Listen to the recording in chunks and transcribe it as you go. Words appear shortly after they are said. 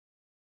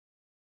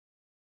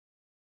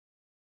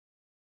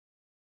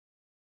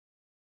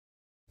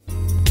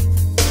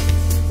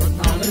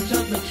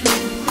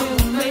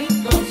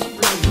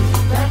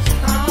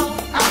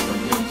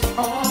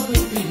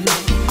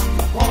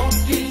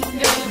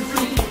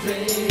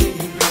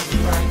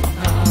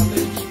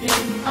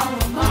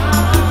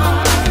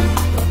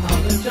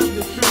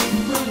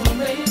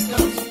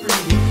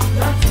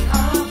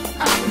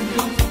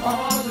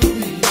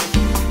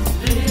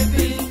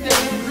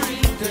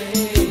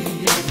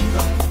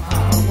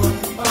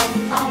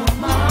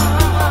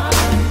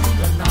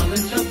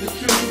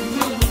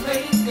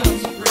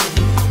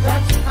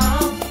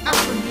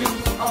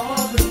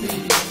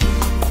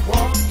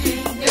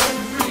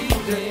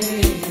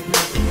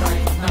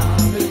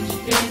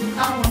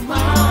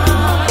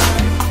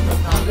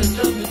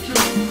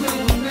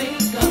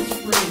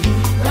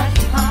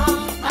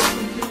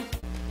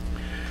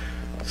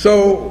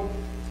So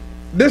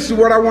this is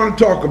what I want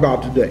to talk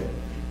about today.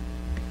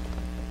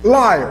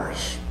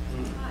 Liars.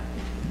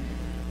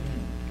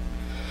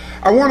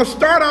 I want to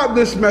start out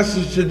this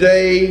message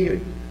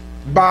today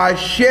by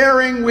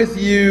sharing with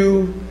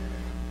you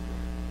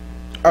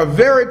a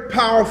very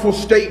powerful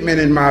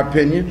statement, in my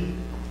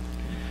opinion.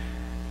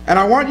 And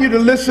I want you to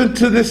listen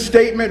to this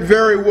statement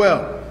very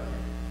well.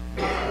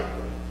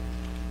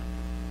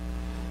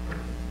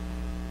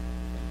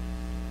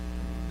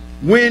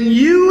 When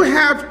you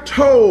have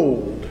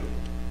told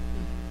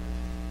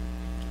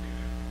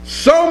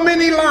so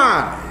many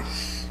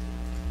lies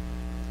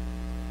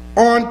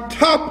on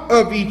top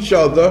of each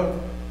other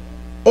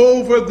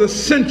over the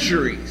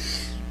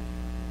centuries,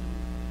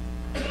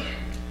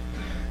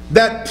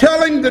 that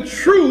telling the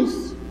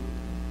truth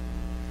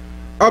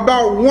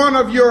about one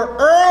of your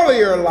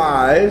earlier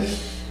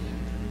lies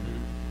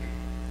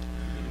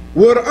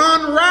would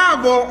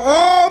unravel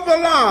all the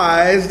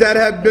lies that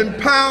have been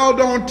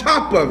piled on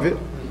top of it,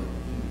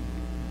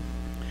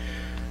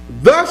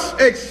 thus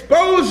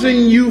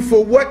exposing you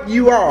for what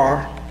you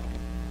are,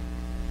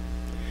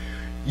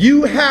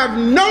 you have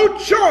no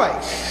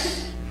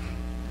choice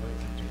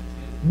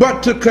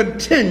but to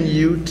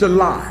continue to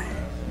lie.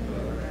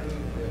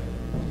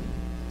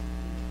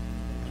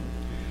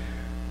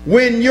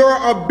 When your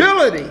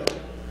ability,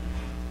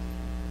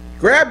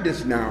 grab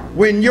this now,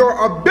 when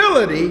your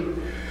ability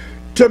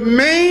to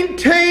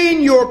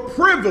maintain your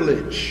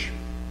privilege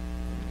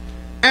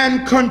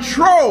and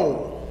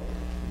control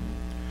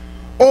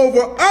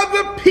over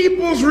other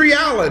people's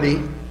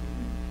reality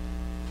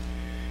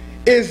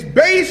is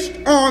based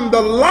on the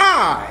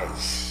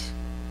lies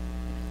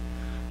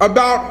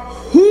about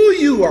who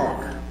you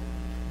are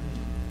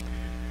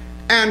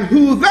and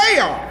who they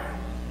are,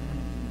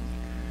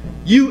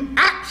 you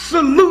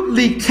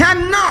absolutely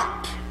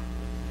cannot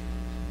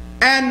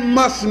and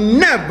must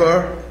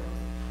never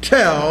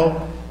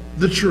tell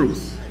the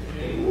truth.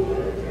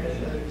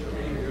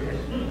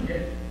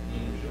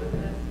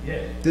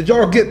 Did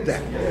y'all get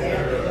that?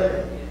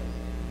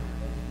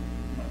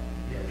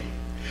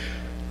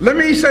 Let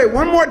me say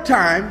one more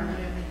time,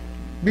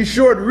 be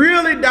sure it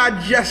really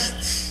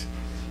digests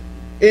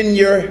in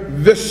your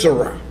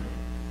viscera.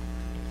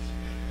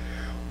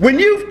 When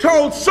you've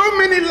told so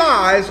many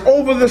lies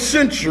over the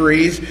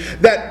centuries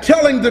that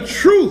telling the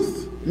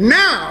truth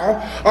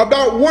now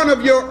about one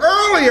of your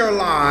earlier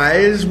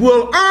lies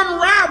will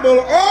unravel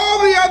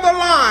all the other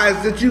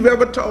lies that you've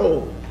ever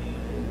told,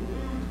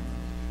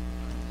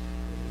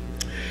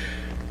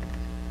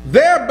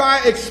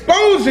 thereby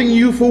exposing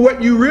you for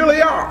what you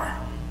really are,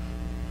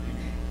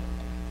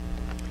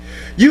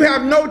 you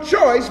have no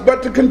choice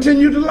but to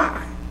continue to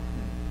lie.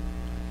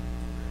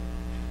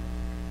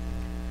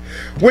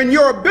 When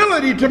your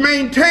ability to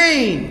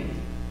maintain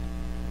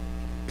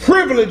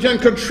privilege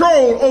and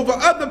control over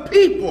other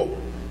people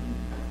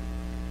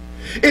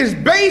is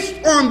based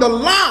on the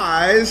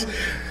lies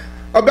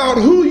about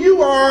who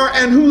you are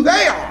and who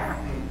they are,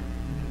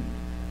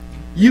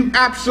 you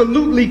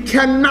absolutely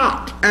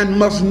cannot and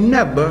must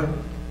never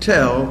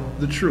tell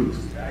the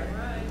truth.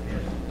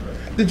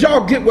 Did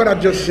y'all get what I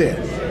just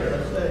said?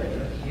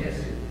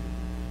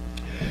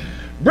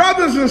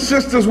 Brothers and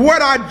sisters,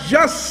 what I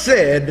just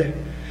said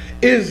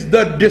is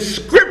the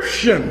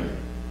description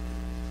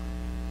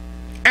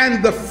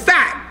and the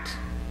fact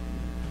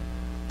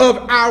of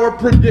our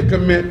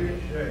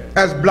predicament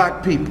as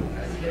black people.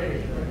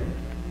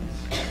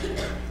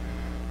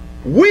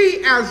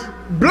 We as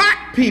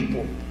black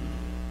people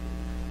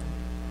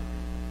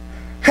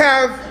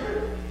have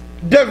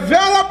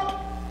developed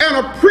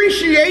an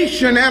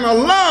appreciation and a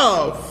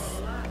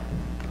love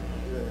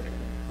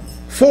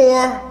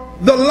for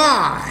the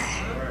lie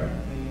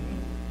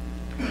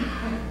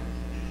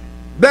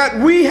that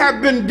we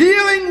have been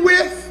dealing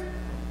with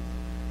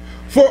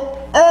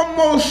for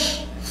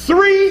almost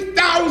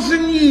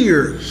 3,000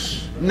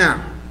 years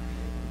now.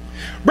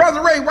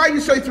 Brother Ray, why you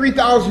say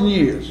 3,000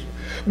 years?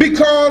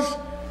 Because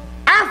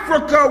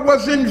Africa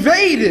was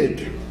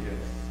invaded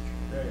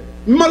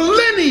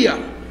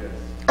millennia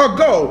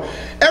ago.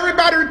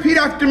 Everybody repeat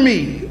after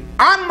me.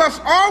 I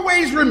must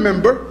always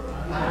remember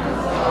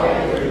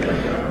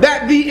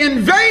that the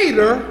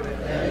invader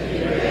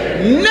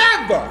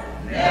never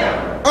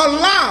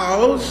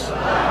allows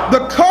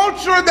the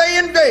culture they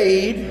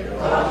invade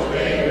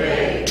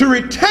to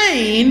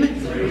retain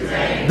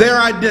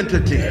their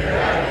identity.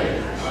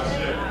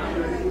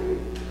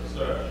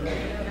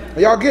 Are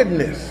y'all getting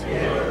this?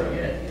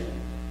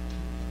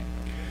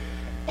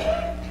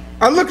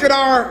 I look at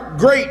our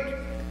great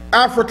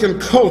African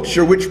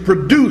culture, which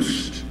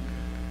produced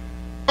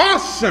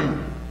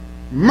awesome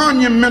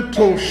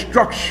monumental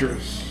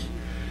structures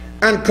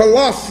and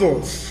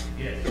colossals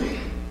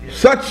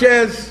such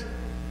as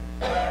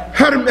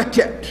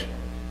Harmeket.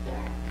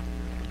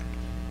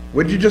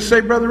 What did you just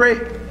say, Brother Ray?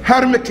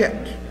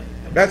 Harmeket.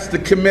 That's the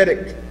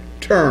Kemetic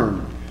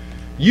term.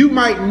 You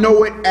might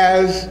know it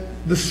as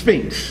the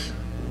Sphinx.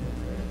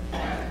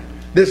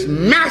 This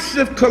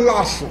massive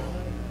colossal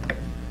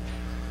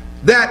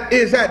that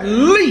is at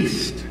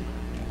least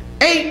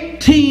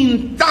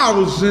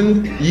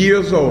 18,000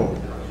 years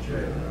old.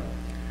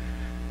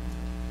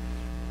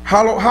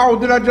 How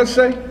old did I just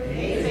say?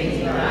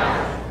 18,000.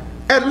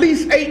 At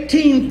least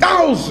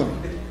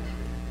 18,000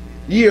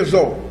 years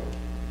old.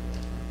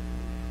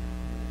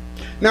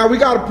 Now we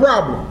got a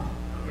problem.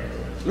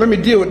 Let me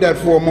deal with that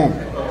for a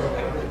moment.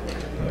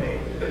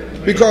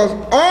 Because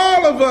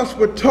all of us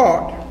were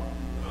taught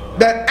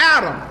that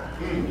Adam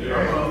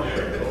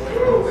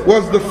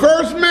was the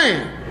first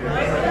man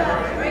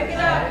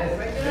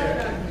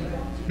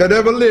that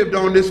ever lived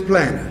on this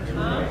planet.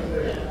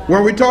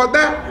 Weren't we taught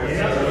that?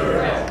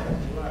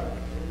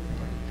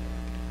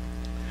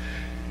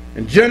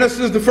 In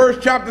Genesis, the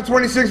first chapter,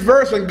 26th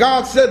verse, and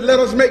God said, let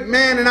us make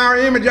man in our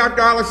image after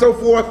our, and so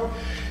forth.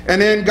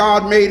 And then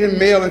God made him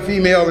male and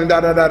female and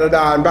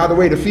da-da-da-da-da. And by the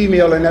way, the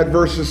female in that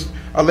verse is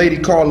a lady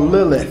called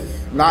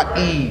Lilith, not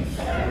Eve.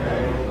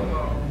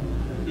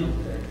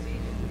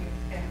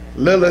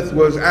 Lilith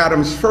was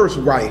Adam's first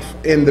wife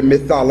in the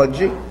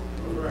mythology.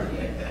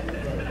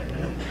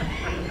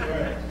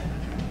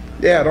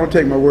 Yeah, don't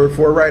take my word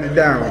for it. Write it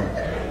down.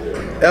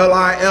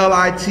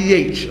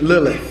 L-I-L-I-T-H,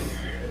 Lilith.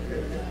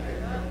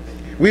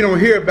 We don't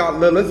hear about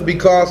Lilith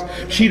because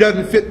she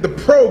doesn't fit the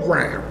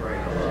program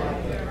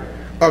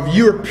of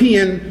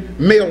European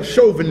male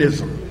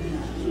chauvinism.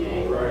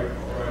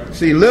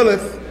 See,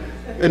 Lilith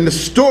in the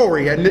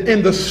story,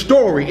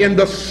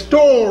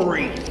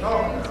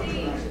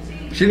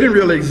 she didn't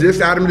really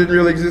exist. Adam didn't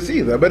really exist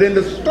either. But in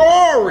the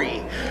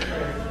story,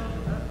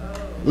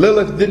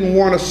 Lilith didn't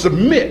want to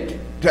submit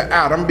to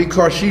Adam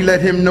because she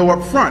let him know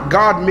up front,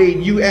 God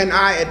made you and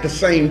I at the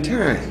same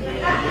time.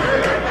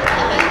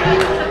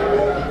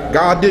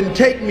 God didn't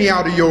take me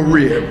out of your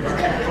rib.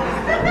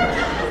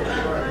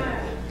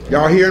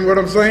 Y'all hearing what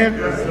I'm saying?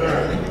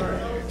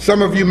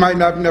 Some of you might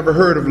not have never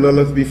heard of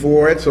Lilith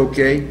before. It's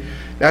okay.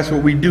 That's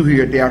what we do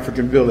here at the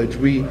African Village.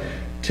 We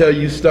tell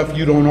you stuff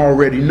you don't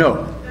already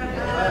know.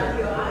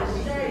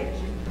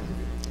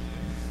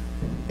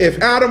 If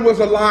Adam was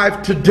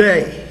alive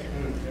today,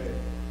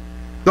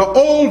 the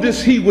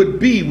oldest he would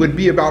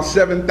be about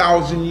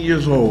 7,000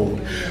 years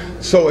old.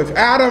 So if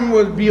Adam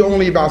would be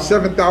only about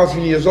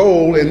 7,000 years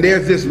old, and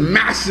there's this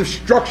massive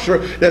structure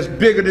that's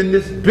bigger than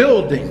this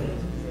building,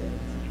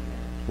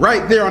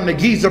 right there on the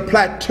Giza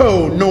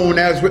Plateau, known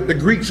as what the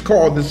Greeks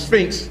called the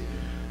Sphinx,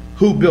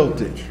 who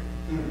built it?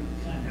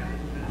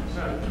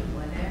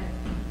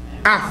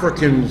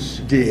 Africans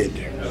did.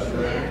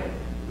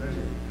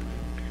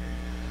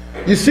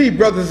 You see,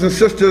 brothers and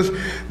sisters,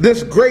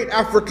 this great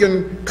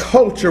African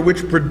culture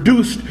which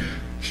produced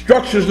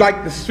structures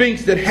like the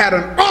Sphinx that had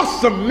an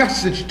awesome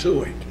message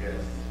to it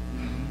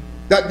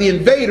that the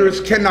invaders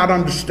cannot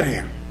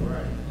understand.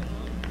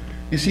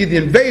 You see, the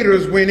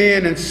invaders went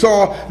in and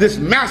saw this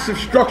massive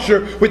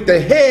structure with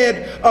the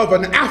head of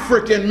an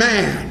African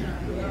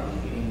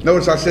man.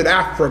 Notice I said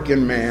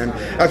African man.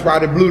 That's why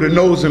they blew the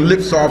nose and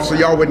lips off so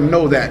y'all wouldn't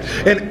know that.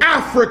 An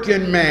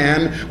African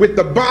man with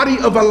the body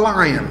of a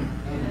lion.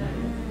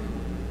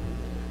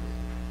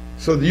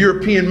 So the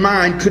European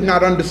mind could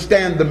not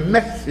understand the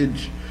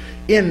message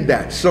in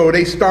that. So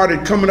they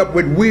started coming up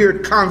with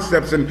weird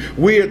concepts and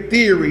weird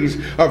theories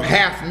of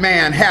half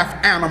man,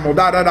 half animal,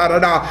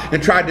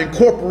 and tried to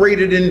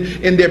incorporate it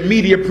in their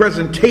media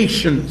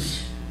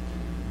presentations.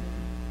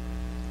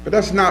 But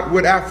that's not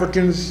what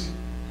Africans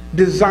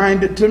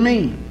designed it to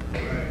mean.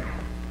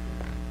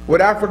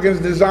 What Africans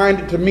designed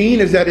it to mean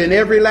is that in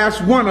every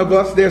last one of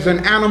us there's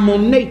an animal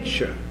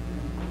nature.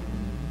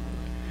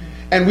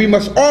 And we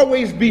must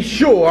always be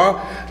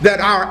sure that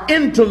our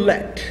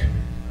intellect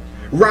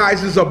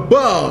rises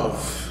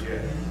above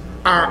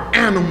our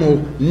animal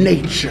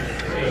nature.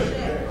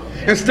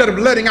 Instead of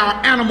letting our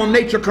animal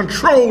nature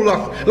control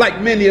us, like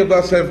many of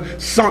us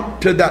have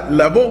sunk to that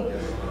level,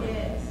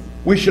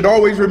 we should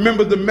always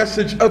remember the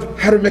message of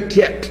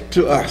Hermeket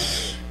to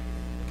us.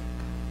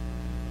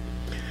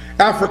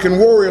 African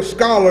warrior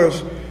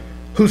scholars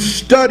who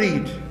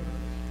studied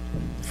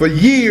for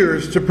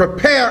years to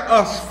prepare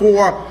us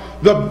for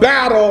the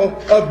battle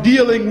of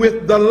dealing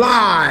with the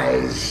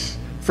lies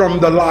from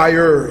the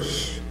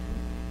liars.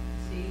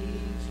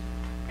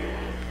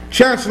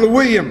 Chancellor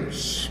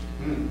Williams,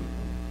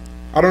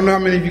 I don't know how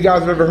many of you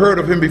guys have ever heard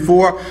of him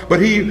before, but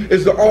he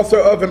is the author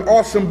of an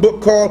awesome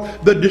book called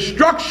The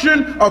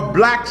Destruction of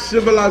Black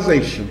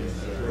Civilization.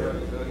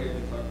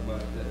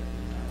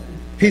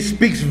 He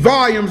speaks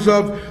volumes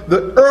of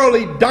the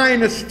early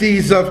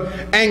dynasties of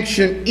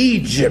ancient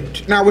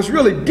Egypt. Now, what's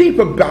really deep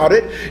about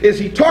it is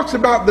he talks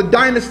about the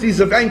dynasties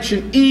of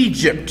ancient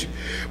Egypt,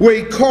 where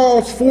he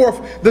calls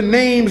forth the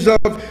names of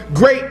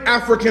great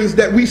Africans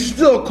that we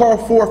still call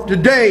forth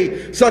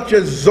today, such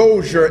as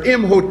Zoser,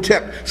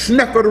 Imhotep,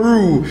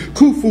 Sneferu,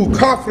 Khufu,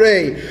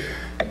 Khafre,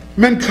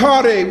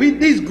 Menkaure.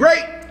 These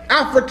great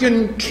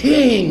African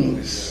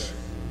kings.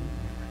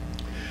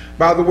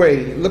 By the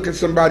way, look at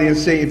somebody and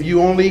say, if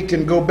you only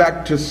can go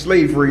back to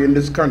slavery in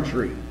this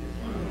country,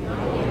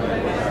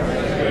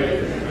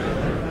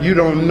 you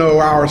don't know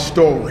our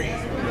story.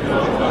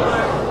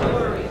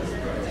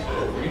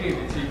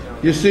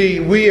 You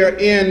see, we are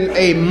in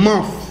a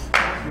month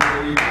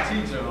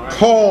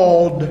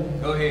called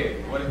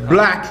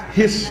Black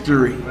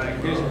History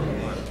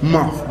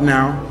Month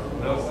now.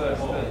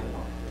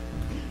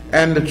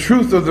 And the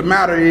truth of the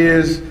matter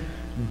is,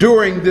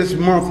 during this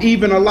month,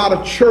 even a lot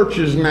of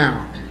churches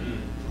now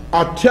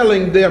are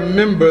telling their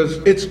members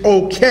it's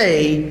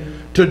okay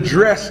to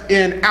dress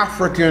in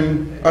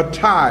African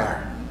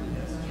attire,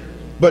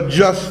 but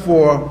just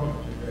for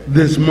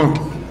this month.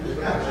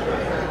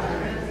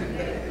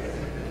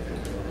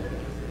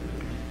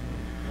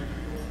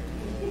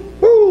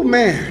 Woo,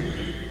 man.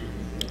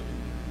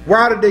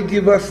 Why did they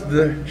give us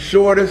the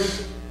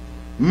shortest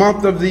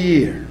month of the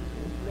year?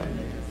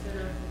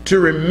 To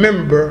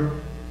remember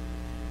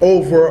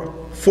over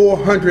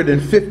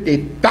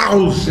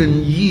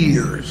 450,000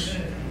 years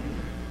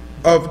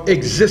of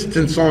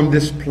existence on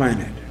this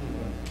planet.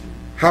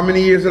 How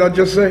many years did I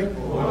just say?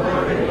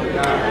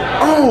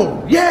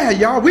 Oh, yeah,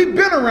 y'all. We've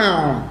been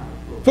around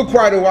for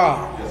quite a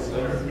while.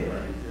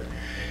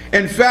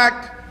 In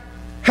fact,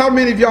 how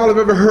many of y'all have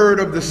ever heard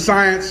of the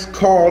science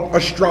called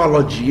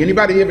astrology?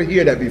 Anybody ever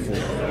hear that before?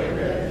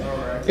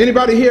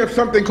 Anybody hear of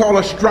something called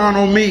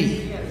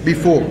astronomy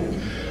before?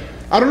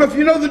 I don't know if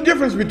you know the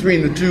difference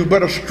between the two,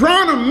 but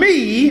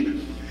astronomy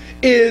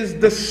is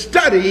the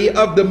study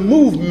of the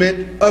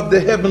movement of the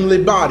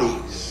heavenly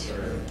bodies.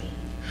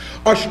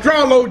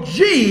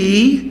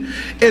 Astrology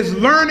is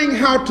learning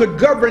how to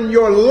govern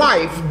your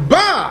life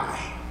by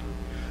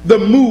the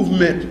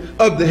movement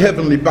of the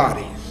heavenly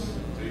bodies.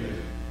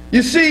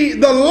 You see,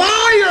 the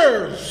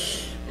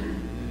liars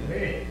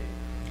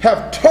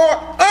have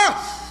taught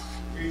us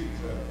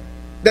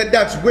that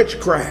that's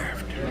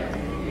witchcraft.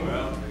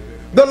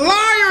 The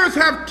liars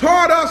have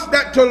taught us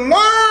that to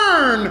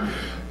learn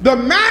the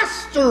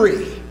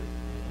mastery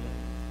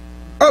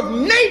of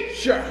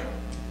nature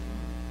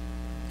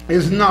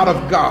is not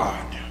of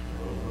God.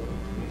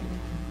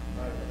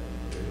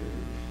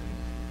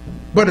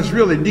 But it's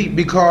really deep,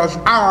 because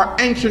our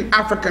ancient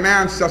African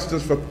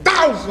ancestors for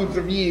thousands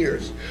of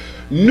years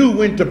knew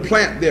when to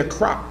plant their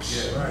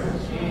crops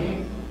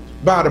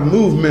by the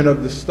movement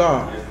of the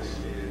stars.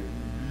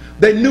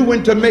 They knew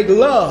when to make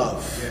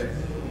love,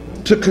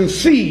 to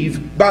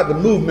conceive, by the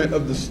movement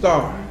of the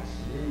stars.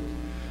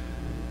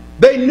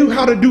 They knew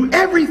how to do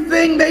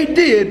everything they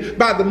did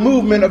by the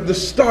movement of the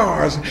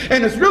stars.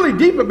 And it's really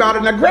deep about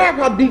it. Now grab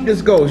how deep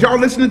this goes. Y'all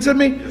listening to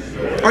me?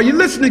 Are you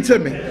listening to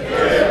me?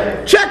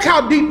 Check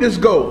how deep this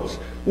goes.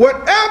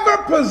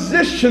 Whatever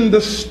position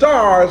the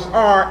stars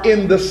are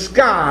in the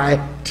sky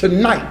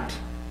tonight,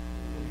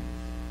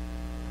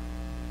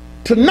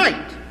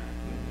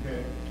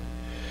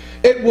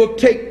 it will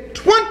take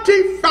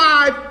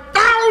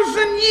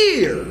 25,000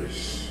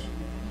 years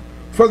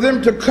for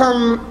them to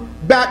come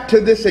back to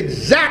this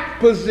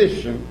exact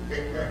position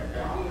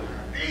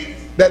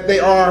that they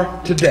are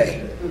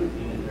today.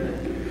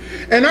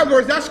 In other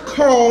words, that's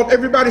called,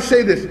 everybody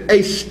say this,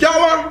 a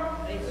stellar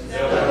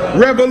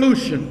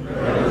revolution.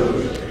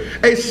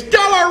 A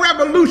stellar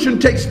revolution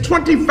takes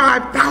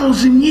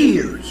 25,000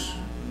 years.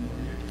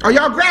 Are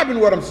y'all grabbing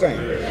what I'm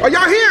saying? Are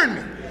y'all hearing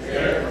me?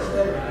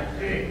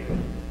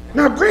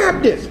 Now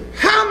grab this.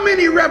 How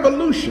many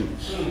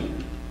revolutions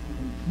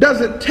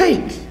does it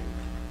take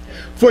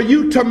for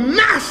you to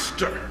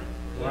master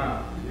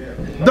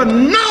the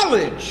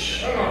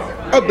knowledge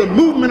of the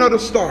movement of the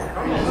star?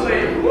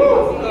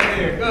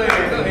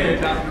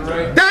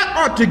 That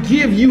ought to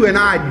give you an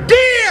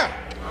idea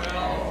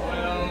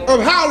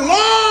of how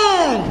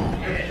long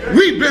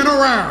we've been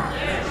around.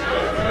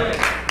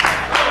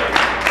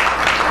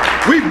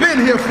 We've been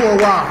here for a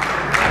while.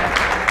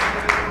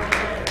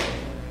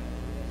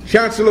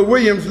 Chancellor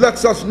Williams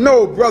lets us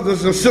know,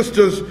 brothers and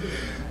sisters,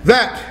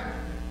 that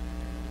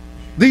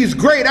these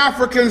great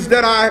Africans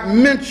that I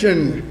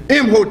mentioned,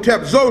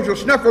 Imhotep, Zoser,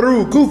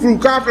 Sneferu, Khufu,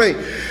 Khafre,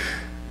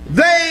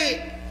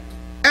 they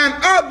and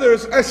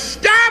others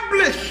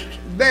established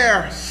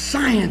their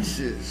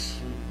sciences,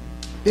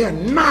 their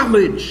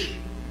knowledge,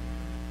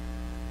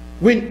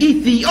 when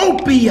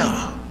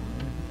Ethiopia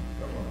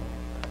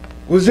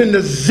was in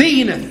the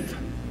zenith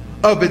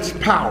of its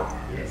power.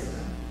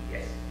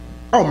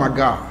 Oh my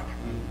God.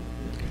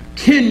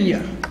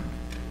 Kenya,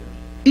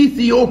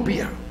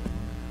 Ethiopia,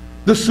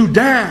 the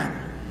Sudan.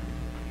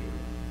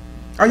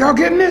 Are y'all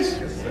getting this?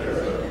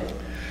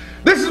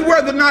 This is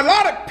where the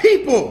Nilotic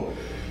people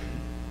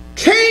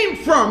came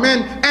from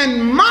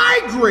and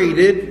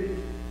migrated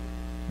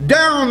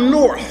down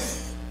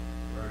north.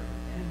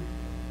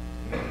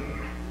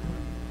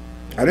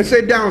 I didn't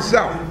say down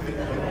south.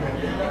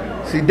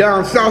 See,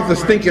 down south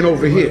is thinking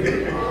over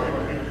here.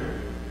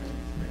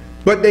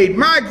 But they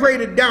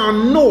migrated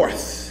down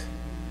north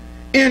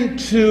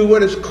into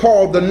what is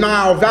called the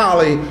Nile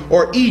Valley,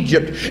 or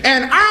Egypt.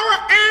 And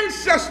our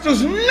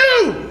ancestors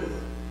knew.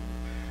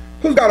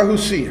 Who's got a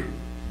Hosea?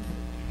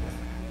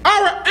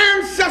 Our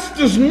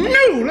ancestors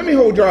knew. Let me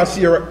hold your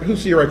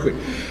Hosea right quick.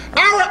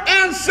 Our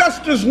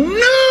ancestors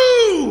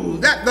knew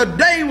that the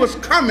day was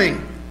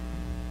coming,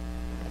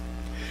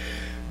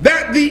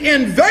 that the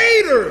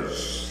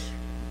invaders,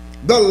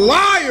 the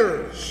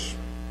liars,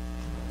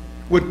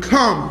 would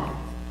come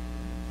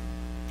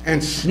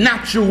and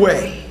snatch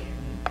away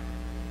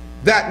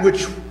that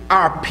which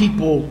our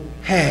people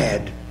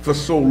had for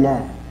so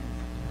long.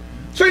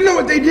 So you know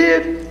what they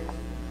did?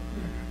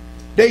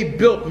 They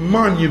built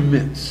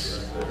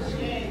monuments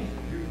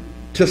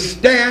to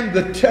stand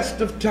the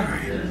test of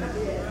time.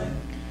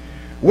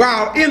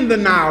 While in the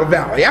Nile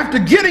Valley, after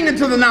getting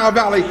into the Nile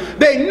Valley,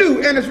 they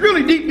knew, and it's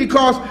really deep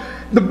because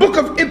the book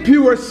of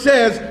Ippur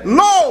says,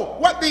 lo,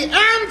 what the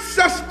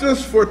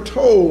ancestors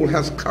foretold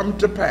has come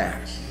to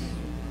pass.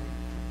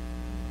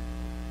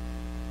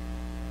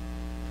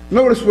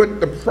 Notice what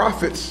the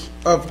prophets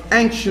of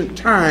ancient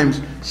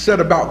times said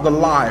about the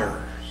liars.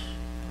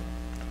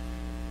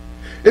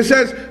 It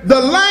says,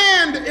 the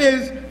land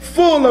is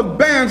full of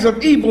bands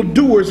of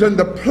evildoers, and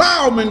the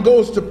plowman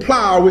goes to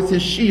plow with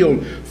his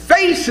shield.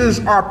 Faces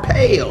are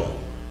pale.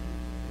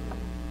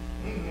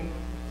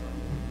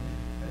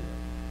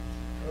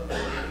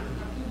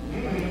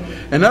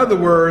 In other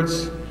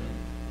words,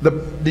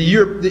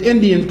 the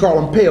Indians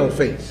call them pale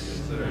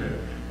face.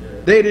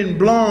 They didn't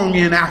belong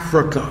in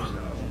Africa.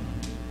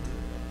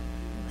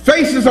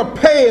 Faces are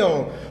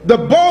pale. The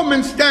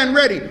bowmen stand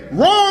ready.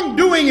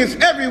 Wrongdoing is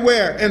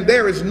everywhere, and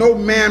there is no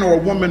man or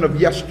woman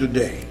of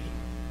yesterday.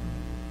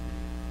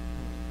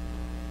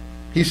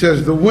 He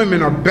says the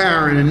women are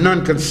barren and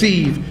none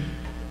conceive.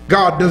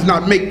 God does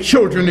not make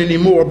children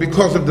anymore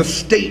because of the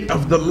state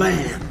of the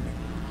land.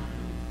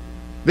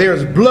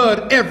 There's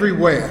blood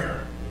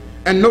everywhere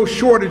and no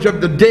shortage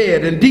of the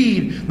dead.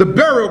 Indeed, the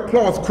burial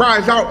cloth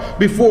cries out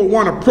before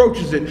one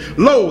approaches it.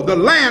 Lo, the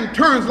land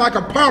turns like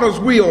a potter's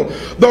wheel.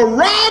 The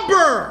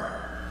robber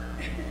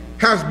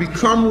has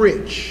become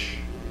rich.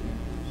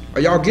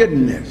 Are y'all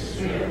getting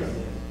this?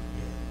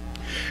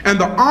 And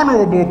the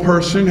honorable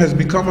person has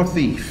become a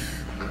thief.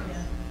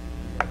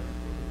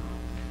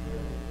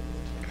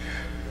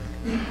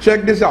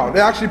 Check this out. It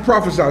actually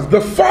prophesies.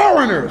 The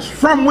foreigners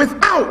from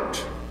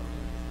without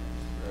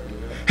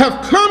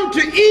have come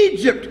to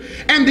Egypt,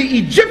 and the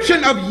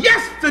Egyptian of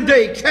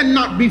yesterday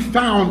cannot be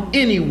found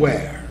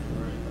anywhere.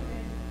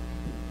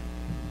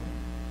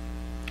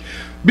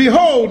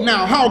 Behold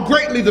now how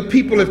greatly the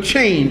people have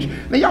changed.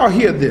 Now y'all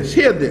hear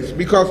this,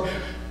 because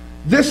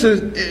this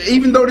is,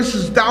 even though this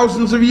is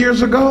thousands of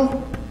years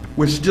ago,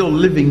 we're still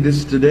living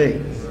this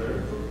today.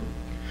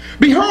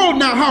 Behold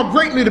now how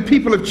greatly the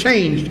people have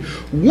changed.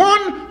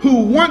 One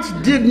who once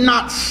did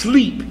not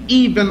sleep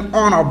even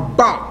on a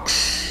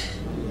box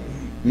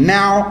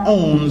now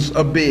owns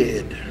a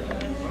bed.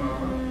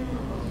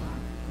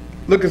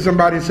 Look at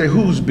somebody and say,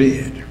 whose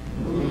bed?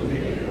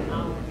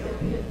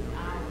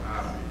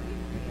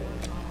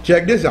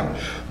 Check this out.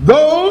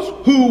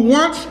 Those who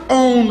once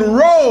owned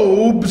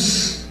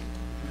robes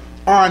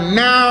are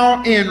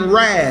now in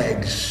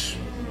rags.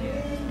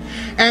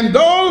 And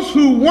those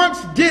who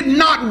once did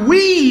not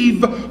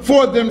weave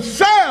for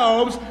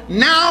themselves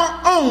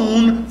now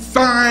own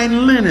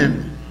fine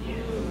linen.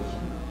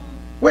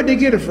 Where'd they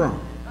get it from?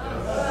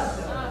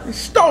 They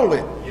stole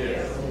it.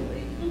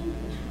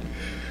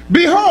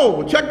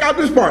 Behold, check out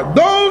this part.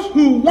 Those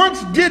who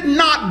once did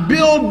not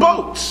build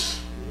boats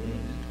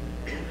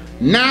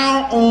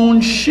now own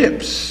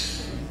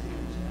ships.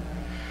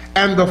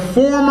 And the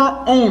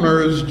former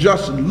owners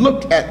just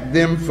look at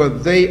them, for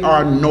they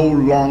are no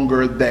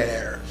longer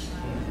theirs.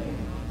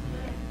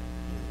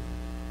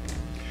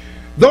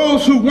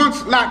 Those who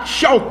once lacked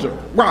shelter.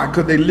 Why?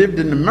 Because they lived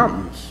in the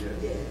mountains.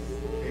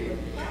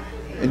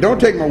 And don't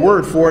take my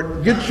word for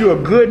it. Get you a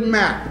good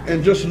map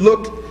and just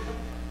look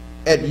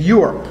at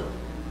Europe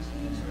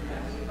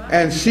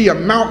and see a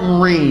mountain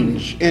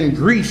range in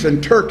Greece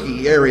and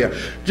Turkey area.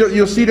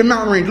 You'll see the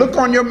mountain range. Look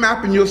on your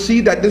map and you'll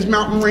see that this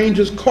mountain range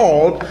is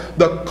called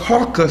the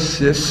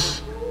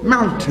Caucasus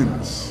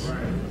Mountains.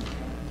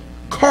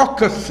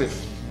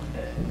 Caucasus.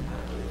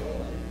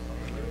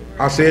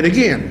 I'll say it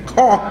again.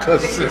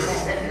 Caucasus.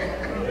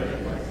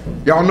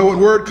 Y'all know what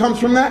word comes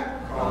from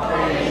that?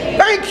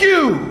 Thank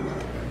you.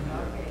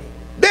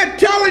 They're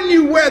telling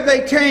you where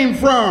they came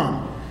from.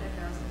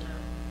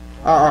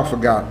 I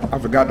forgot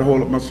to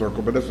hold up my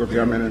circle, but that's okay.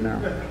 I'm in it now.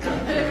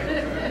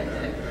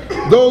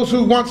 Those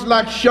who once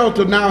lacked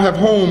shelter now have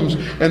homes,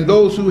 and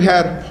those who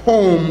had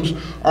homes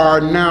are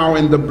now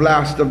in the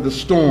blast of the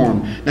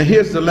storm. Now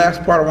here's the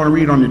last part I want to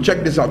read on you.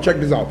 Check this out.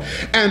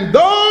 And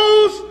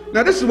those,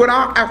 now this is what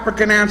our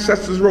African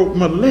ancestors wrote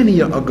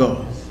millennia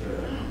ago.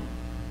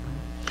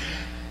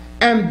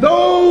 And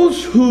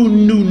those who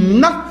knew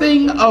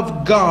nothing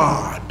of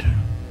God,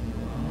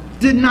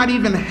 did not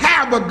even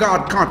have a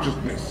God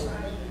consciousness,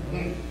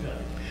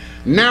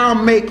 now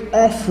make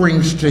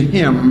offerings to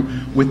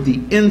him with the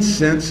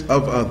incense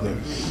of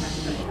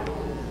others.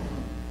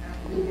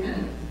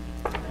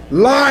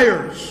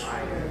 Liars.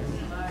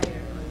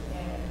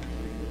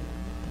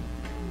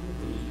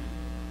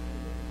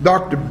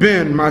 Dr.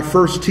 Ben, my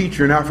first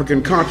teacher in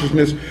African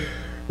consciousness,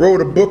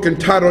 wrote a book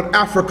entitled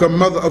Africa,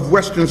 Mother of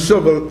Western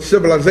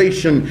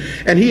Civilization,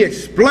 and he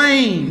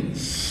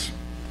explains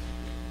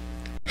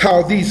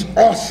how these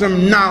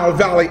awesome Nile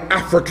Valley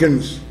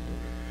Africans,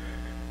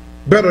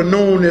 better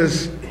known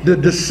as the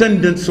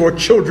descendants or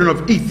children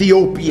of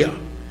Ethiopia,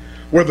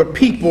 were the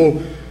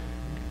people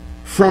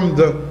from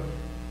the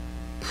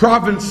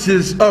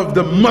provinces of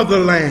the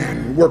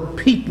motherland, where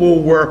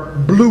people were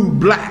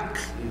blue-black.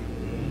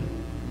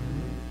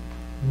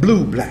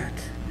 Blue-black.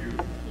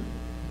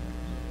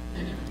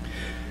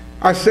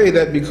 I say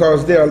that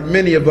because there are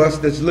many of us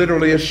that's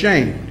literally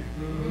ashamed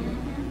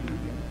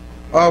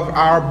of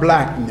our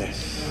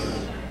blackness.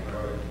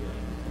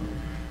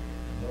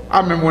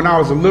 I remember when I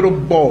was a little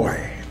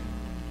boy,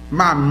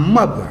 my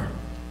mother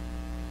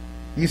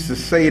used to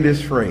say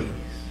this phrase,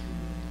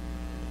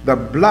 the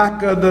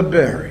blacker the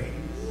berry,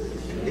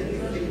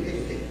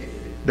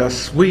 the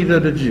sweeter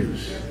the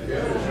juice.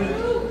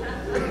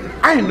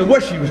 I didn't know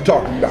what she was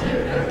talking about.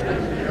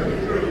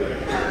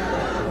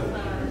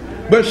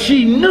 But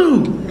she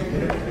knew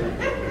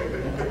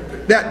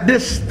that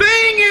this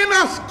thing in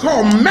us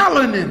called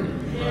melanin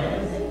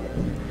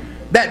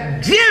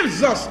that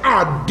gives us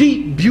our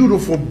deep,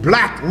 beautiful,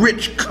 black,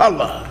 rich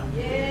color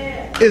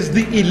is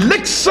the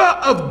elixir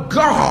of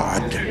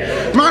God.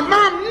 My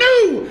mom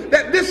knew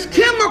that this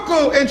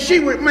chemical, and she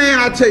would, man,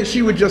 I tell you,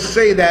 she would just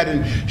say that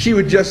and she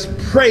would just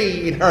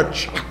parade her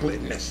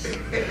chocolateness.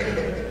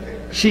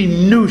 She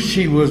knew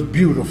she was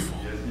beautiful.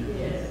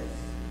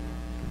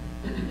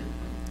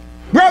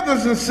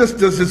 Brothers and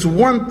sisters, it's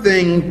one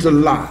thing to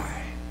lie.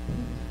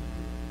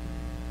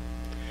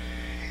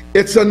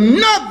 It's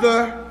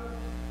another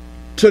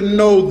to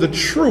know the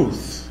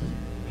truth,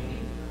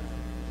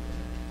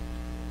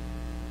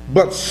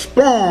 but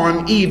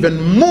spawn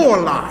even more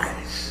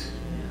lies.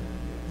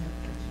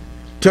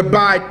 To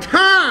buy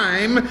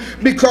time,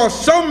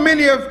 because so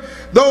many of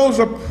those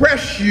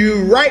oppress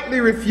you rightly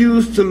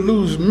refuse to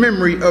lose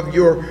memory of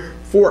your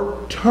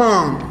forked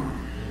tongue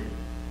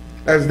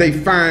as they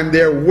find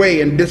their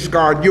way and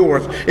discard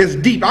yours. It's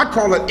deep. I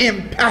call it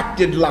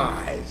impacted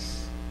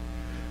lies.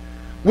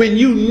 When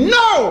you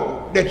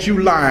know that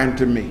you lying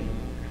to me,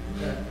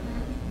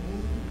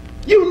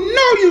 you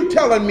know you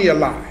telling me a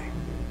lie,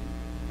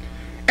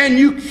 and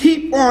you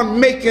keep on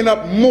making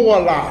up more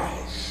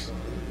lies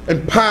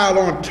and pile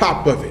on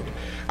top of it.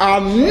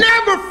 I'll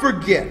never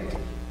forget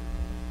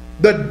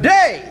the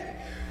day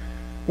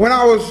when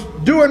I was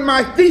doing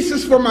my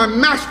thesis for my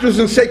master's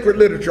in sacred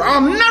literature. I'll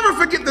never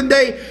forget the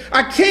day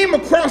I came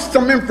across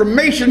some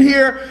information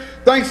here,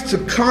 thanks to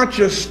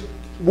conscious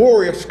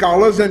warrior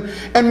scholars, and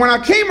when I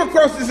came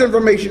across this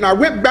information, I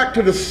went back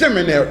to the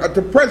seminary,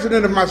 the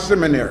president of my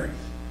seminary,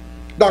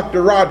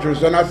 Dr.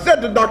 Rogers, and I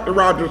said to Dr.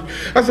 Rogers,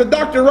 I said,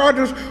 Dr.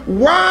 Rogers,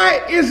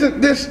 why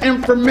isn't this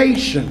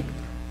information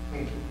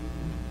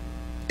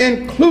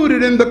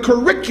included in the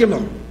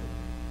curriculum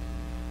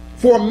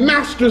for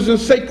masters in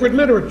sacred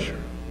literature?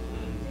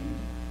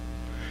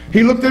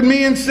 He looked at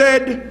me and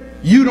said,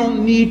 you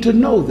don't need to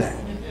know that.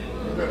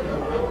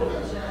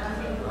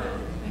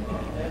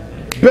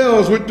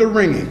 Bells went to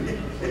ringing.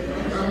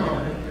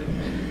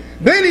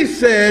 Then he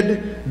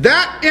said,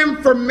 that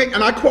information,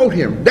 and I quote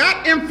him,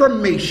 that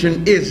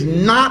information is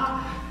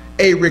not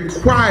a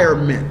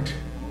requirement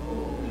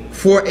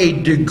for a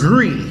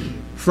degree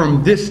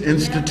from this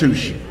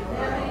institution.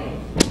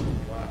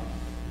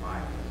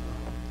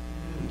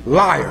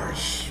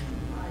 Liars.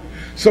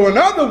 So in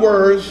other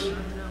words,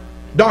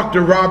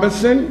 Dr.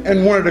 Robinson,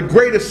 and one of the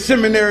greatest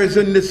seminaries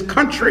in this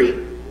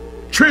country,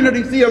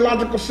 Trinity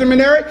Theological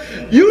Seminary,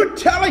 you're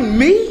telling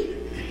me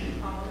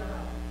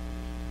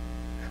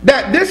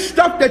that this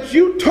stuff that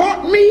you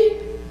taught me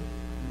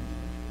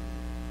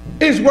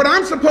is what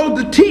I'm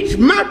supposed to teach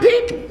my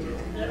people?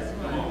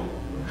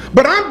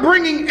 But I'm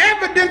bringing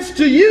evidence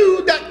to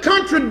you that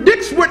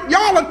contradicts what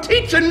y'all are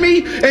teaching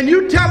me, and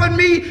you telling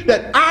me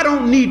that I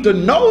don't need to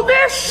know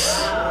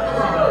this?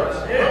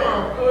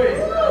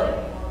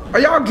 Are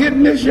y'all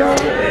getting this, y'all?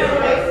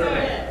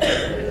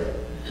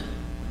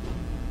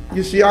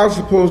 You see, I was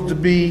supposed to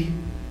be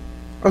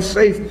a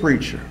safe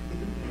preacher.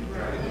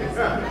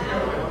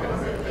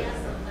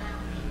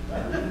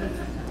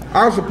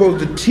 I was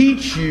supposed to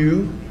teach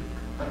you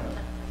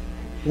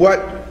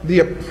what the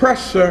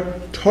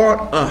oppressor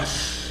taught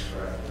us,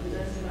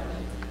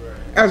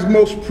 as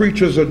most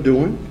preachers are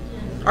doing.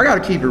 I got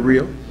to keep it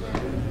real.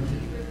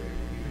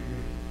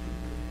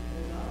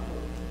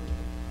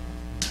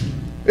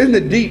 Isn't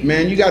it deep,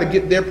 man? You got to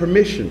get their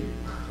permission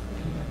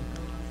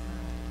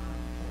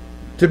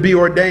to be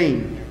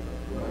ordained.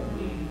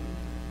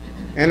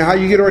 And how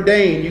you get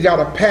ordained, you got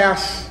to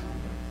pass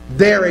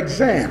their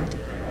exam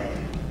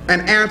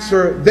and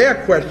answer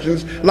their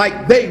questions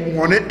like they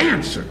want it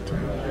answered.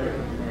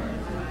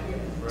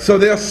 So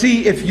they'll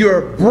see if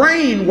you're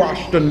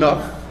brainwashed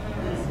enough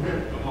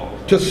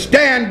to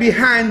stand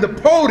behind the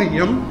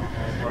podium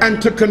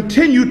and to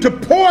continue to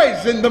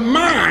poison the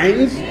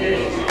minds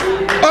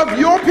of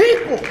your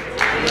people.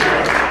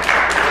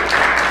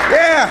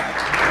 Yeah.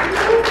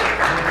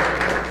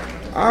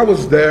 I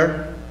was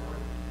there.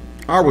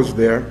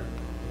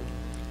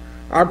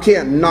 I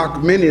can't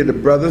knock many of the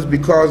brothers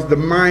because the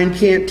mind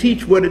can't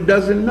teach what it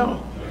doesn't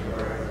know.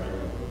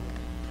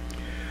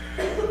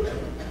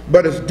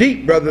 But it's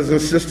deep, brothers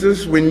and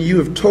sisters, when you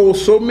have told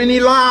so many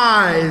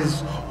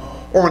lies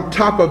on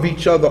top of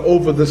each other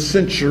over the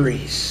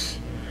centuries,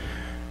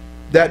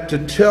 that to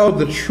tell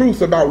the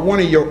truth about one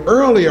of your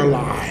earlier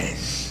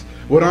lies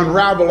would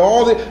unravel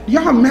all the...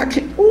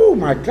 oh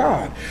my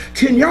God.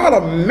 Can y'all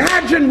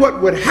imagine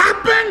what would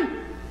happen?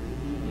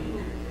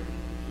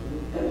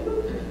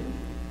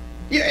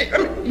 Yeah, I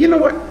mean, You know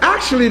what?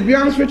 Actually, to be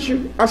honest with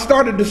you, I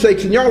started to say,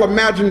 can y'all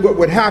imagine what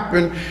would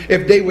happen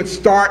if they would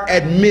start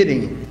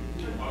admitting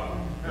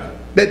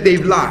that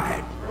they've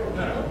lied?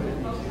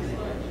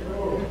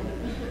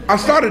 I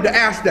started to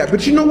ask that,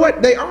 but you know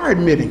what? They are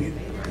admitting it.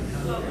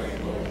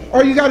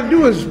 All you got to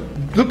do is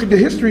look at the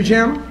History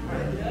Channel,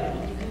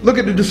 look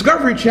at the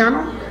Discovery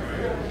Channel,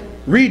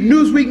 read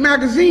Newsweek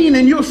magazine,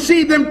 and you'll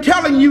see them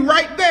telling you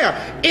right there,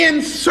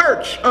 in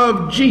search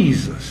of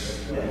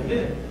Jesus,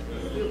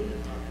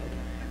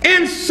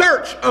 in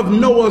search of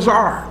Noah's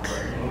Ark.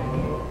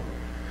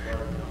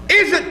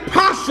 Is it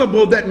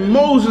possible that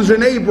Moses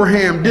and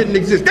Abraham didn't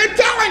exist? They're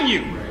telling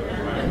you.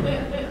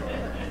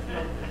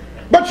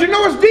 But you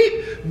know what's deep?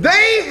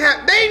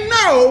 They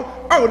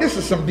know, oh, this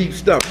is some deep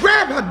stuff.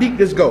 Grab how deep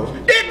this goes.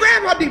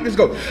 Grab how deep this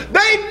goes.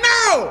 They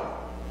know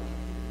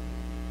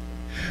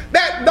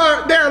that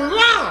their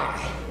lie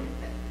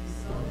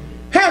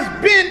has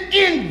been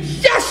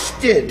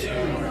ingested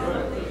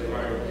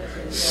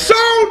so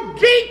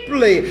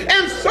deeply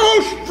and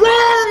so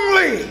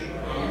strongly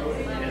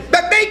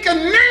that they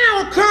can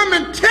now come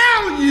and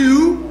tell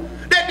you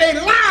that they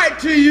lied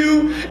to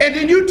you, and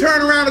then you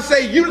turn around and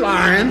say, you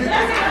lying.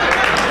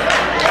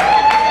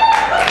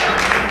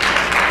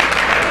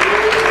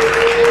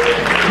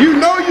 You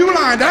know you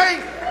lying.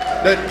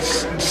 That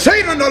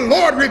Satan the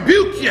Lord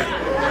rebuke you.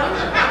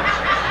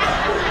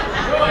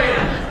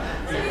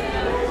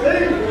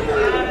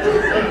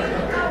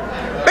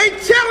 They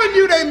telling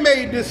you they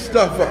made this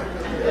stuff up.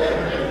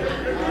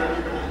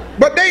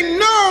 But they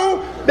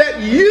know that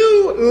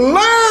you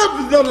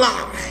love the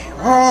lie.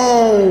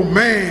 Oh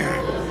man.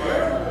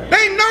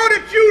 They know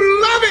that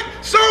you love it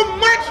so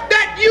much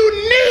that you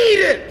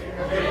need it.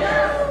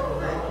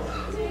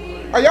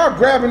 Are y'all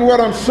grabbing what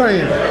I'm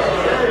saying?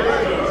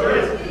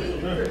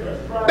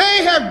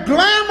 They have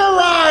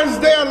glamorized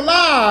their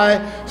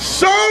lie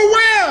so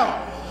well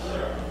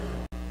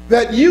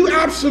that you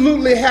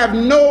absolutely have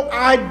no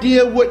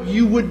idea what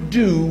you would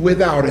do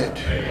without it.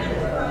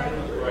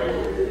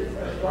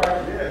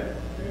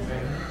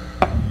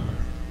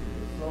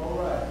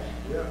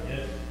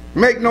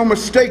 Make no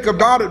mistake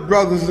about it,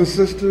 brothers and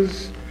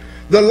sisters.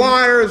 The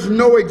liars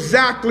know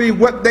exactly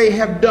what they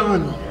have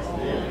done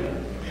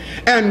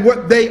and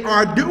what they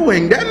are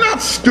doing. They're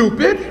not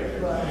stupid.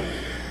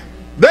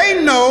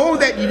 They know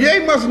that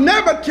they must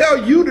never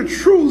tell you the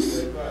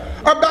truth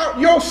about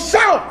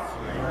yourself.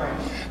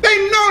 They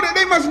know that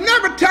they must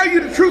never tell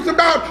you the truth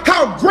about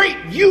how great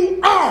you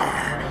are.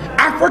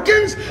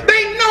 Africans,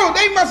 they know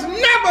they must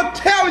never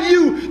tell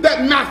you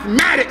that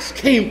mathematics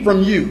came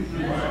from you.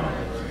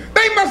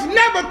 They must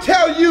never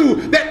tell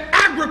you that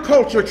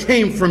agriculture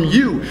came from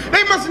you.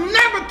 They must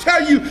never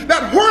tell you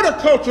that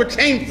horticulture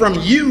came from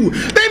you.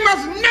 They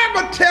must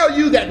never tell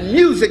you that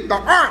music, the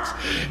arts,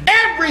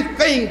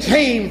 everything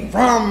came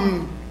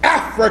from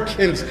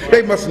Africans.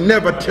 They must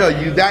never tell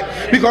you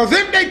that, because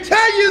if they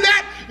tell you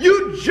that,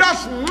 you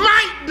just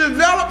might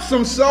develop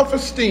some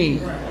self-esteem.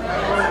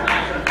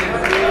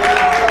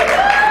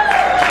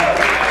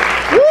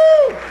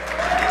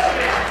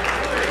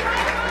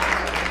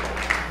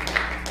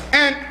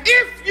 And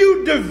if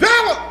you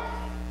develop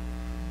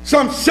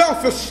some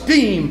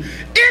self-esteem,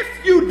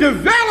 if you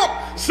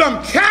develop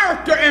some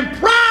character and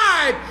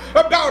pride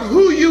about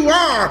who you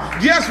are,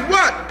 guess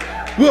what?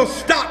 We'll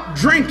stop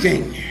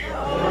drinking.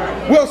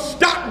 We'll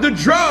stop the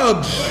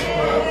drugs.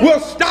 We'll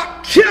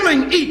stop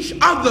killing each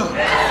other.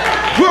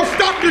 We'll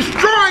stop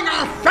destroying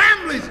our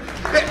families.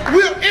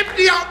 We'll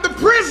empty out the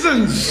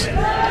prisons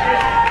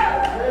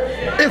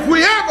if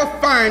we ever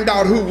find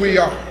out who we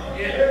are.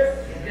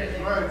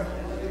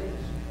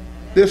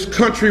 This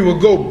country will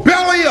go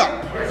belly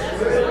up.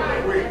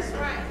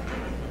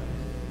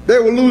 They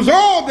will lose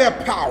all their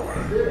power.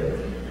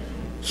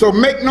 So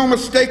make no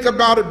mistake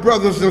about it,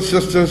 brothers and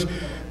sisters,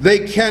 they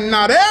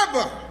cannot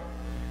ever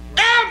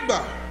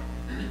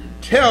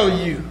tell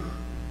you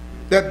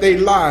that they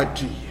lied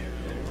to you.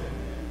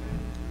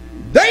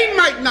 They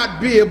might not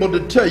be able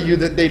to tell you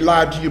that they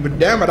lied to you, but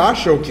damn it, I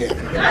sure can.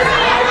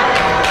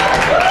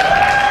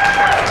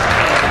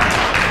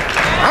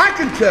 I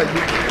can tell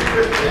you.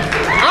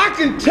 I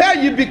can tell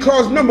you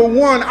because, number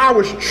one, I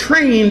was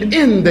trained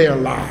in their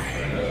lie.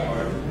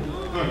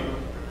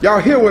 Y'all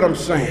hear what I'm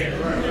saying?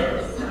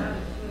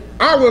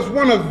 I was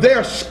one of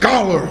their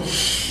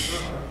scholars.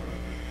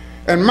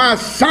 And my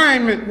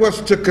assignment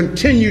was to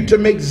continue to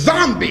make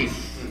zombies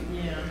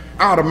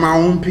out of my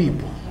own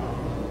people.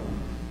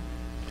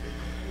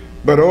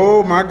 But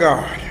oh my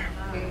God,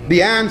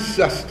 the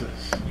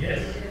ancestors,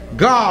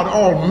 God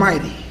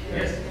Almighty,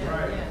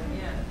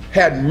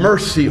 had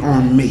mercy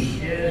on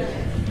me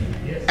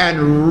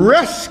and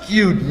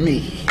rescued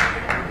me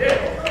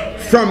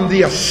from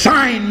the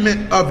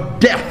assignment of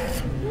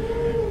death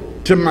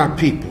to my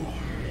people.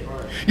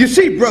 You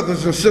see,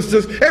 brothers and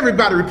sisters,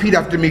 everybody repeat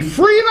after me.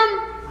 Freedom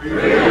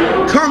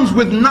comes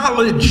with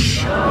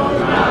knowledge.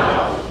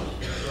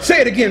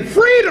 Say it again.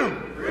 Freedom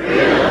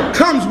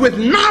comes with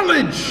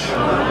knowledge.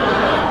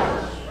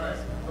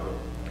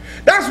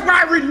 That's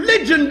why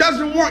religion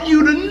doesn't want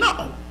you to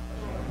know.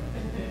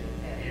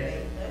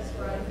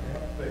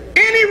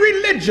 Any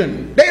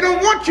religion, they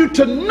don't want you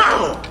to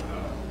know.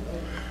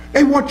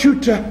 They want you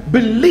to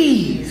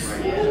believe.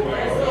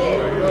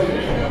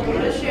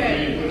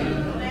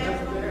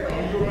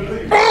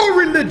 All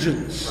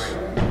religions,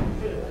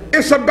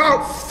 it's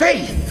about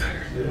faith.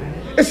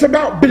 It's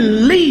about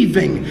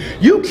believing.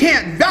 You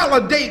can't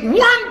validate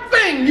one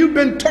thing you've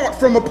been taught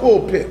from a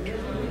pulpit.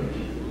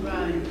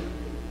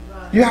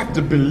 You have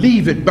to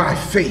believe it by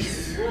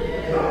faith.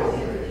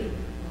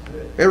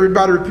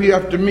 Everybody repeat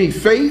after me.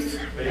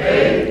 Faith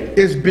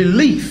is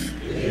belief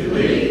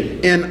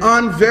in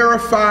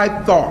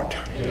unverified thought.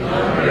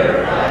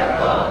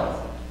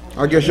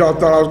 I guess y'all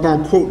thought I was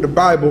going to quote the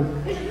Bible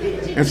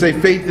and say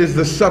faith is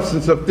the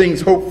substance of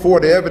things hoped for,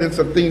 the evidence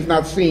of things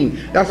not seen.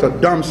 That's a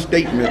dumb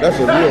statement. That's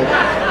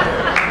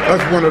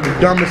one of the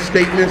dumbest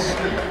statements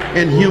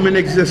in human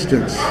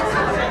existence.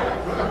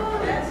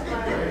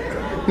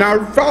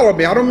 Now follow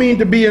me. I don't mean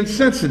to be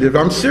insensitive.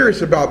 I'm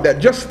serious about that.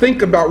 Just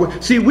think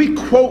about see, we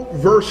quote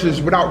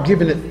verses without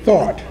giving it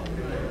thought.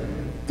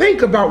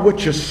 Think about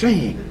what you're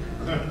saying.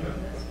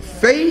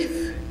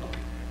 Faith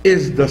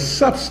is the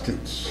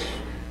substance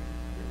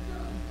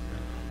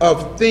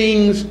of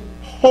things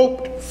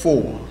hoped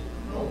for.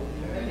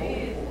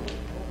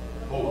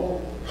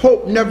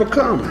 Hope never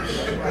comes.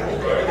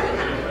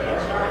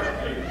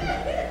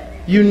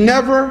 You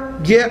never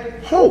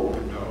get hope.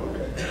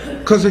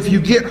 Because if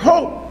you get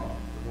hope,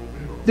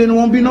 then there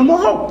won't be no more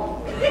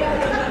hope.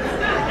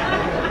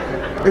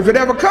 If it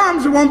ever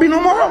comes, there won't be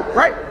no more hope,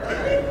 right?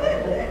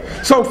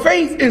 So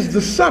faith is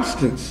the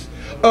substance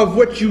of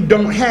what you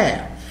don't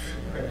have.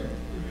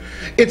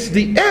 It's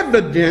the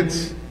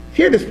evidence.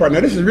 Hear this part.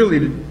 Now this is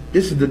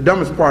the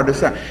dumbest part of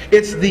this.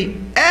 It's the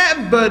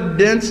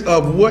evidence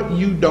of what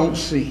you don't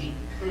see.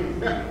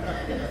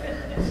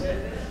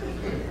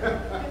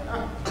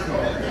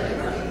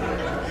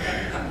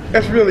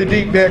 That's really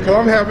deep there, because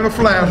I'm having a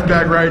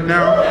flashback right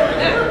now.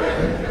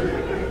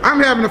 I'm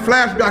having a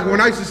flashback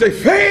when I used to say,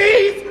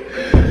 faith,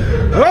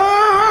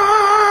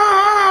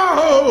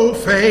 oh,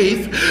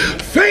 faith.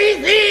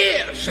 Faith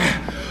is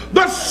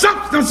the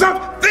substance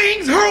of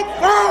things hoped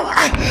for,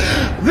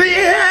 the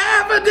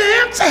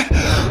evidence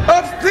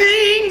of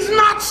things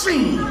not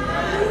seen.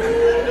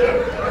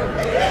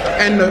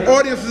 And the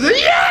audience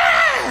says, yeah!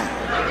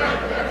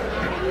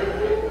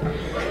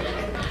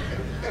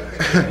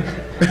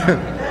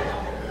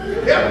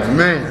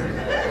 Man.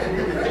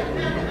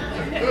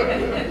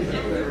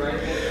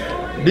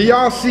 Do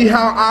y'all see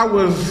how I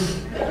was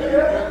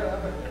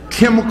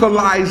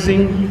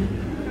chemicalizing,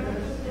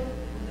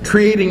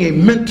 creating a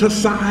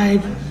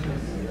menticide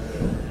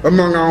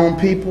among our own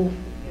people?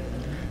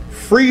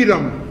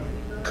 Freedom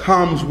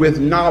comes with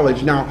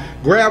knowledge. Now,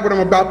 grab what I'm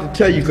about to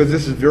tell you, because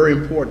this is very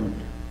important.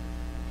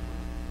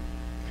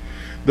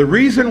 The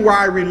reason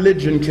why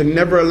religion can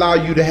never allow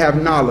you to have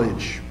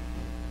knowledge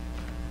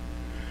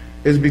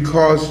is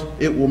because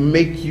it will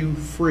make you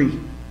free.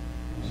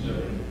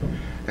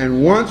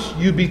 And once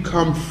you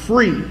become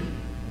free,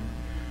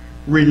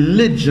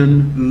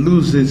 religion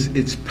loses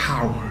its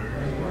power.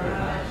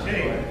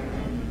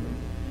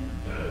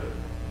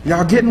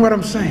 Y'all getting what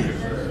I'm saying?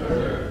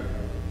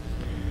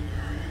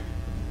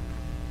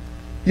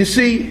 You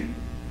see,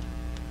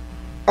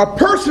 a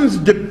person's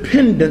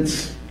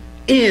dependence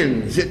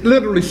ends. It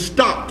literally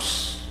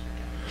stops.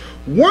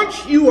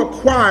 Once you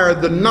acquire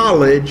the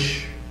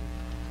knowledge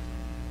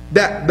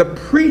that the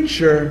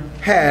preacher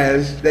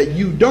has that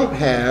you don't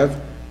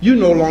have, you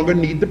no longer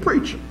need the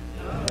preacher.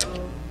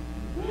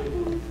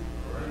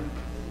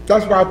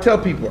 That's why I tell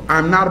people,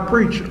 I'm not a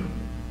preacher.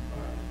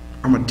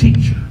 I'm a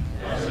teacher.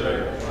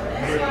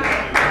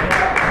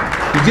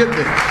 You get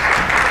this?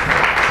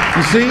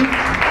 You see?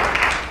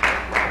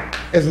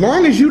 As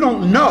long as you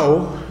don't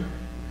know,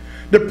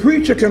 the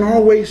preacher can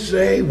always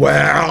say,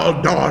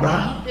 well,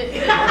 daughter,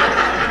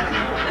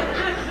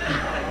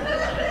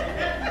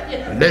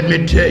 let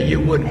me tell you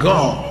what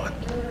God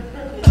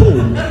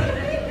told me.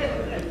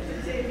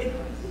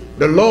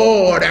 The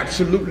Lord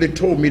absolutely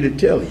told me to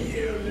tell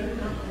you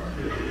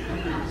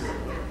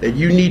that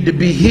you need to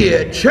be here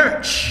at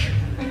church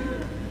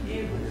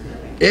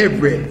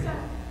every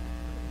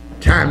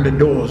time the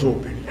door's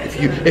open.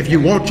 If you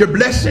want your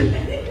blessing,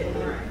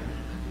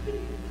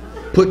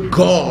 put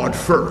God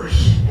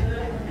first.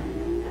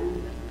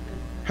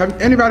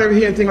 Have anybody ever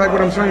hear anything like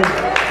what I'm saying?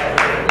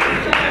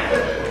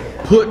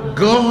 Put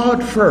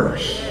God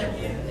first.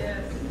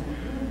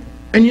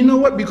 And you know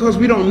what? Because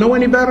we don't know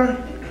any better,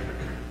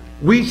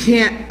 we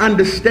can't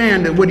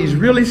understand that what he's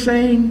really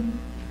saying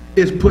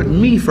is put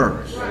me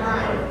first.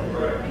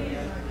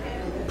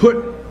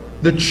 Put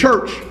the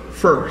church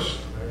first.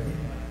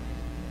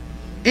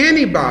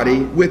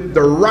 Anybody with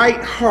the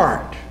right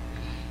heart,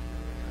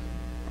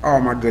 oh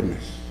my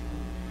goodness,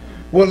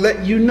 will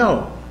let you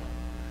know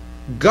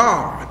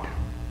God,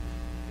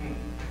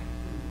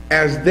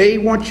 as they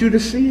want you to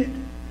see it,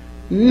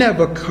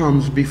 never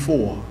comes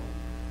before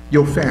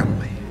your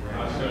family.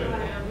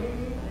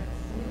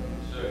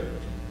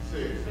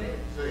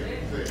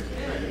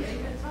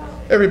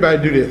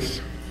 Everybody do this.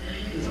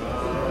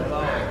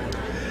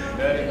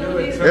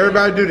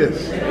 Everybody do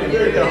this.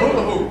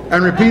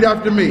 And repeat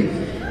after me.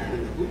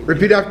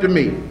 Repeat after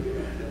me.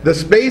 The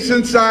space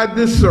inside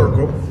this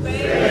circle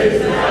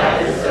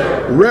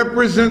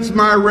represents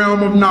my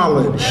realm of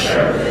knowledge.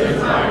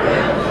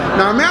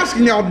 Now I'm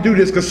asking y'all to do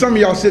this because some of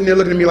y'all sitting there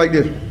looking at me like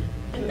this.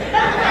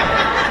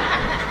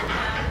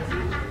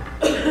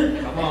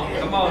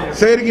 Come on.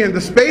 Say it again.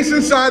 The space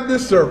inside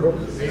this circle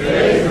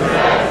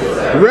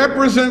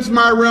represents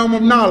my realm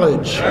of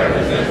knowledge.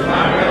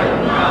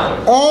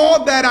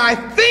 All that I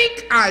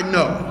think I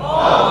know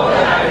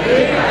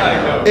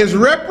is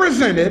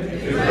represented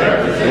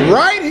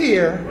right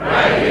here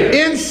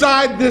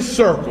inside this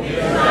circle.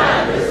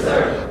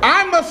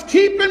 I must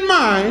keep in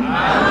mind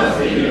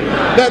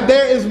that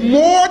there is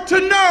more to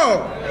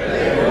know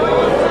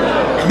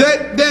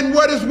than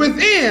what is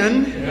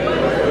within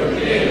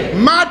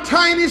my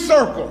tiny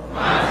circle.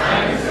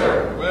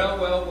 Well.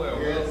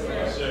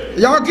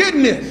 Y'all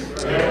getting this?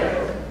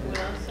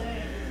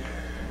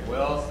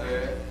 Well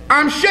said.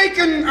 I'm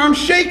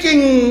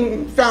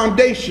shaking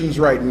foundations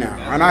right now,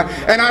 and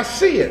I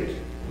see it.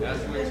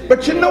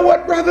 But you know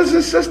what, brothers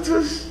and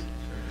sisters?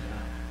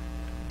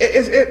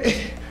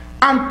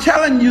 I'm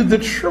telling you the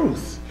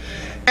truth,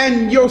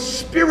 and your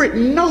spirit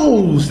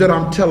knows that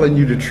I'm telling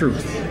you the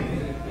truth.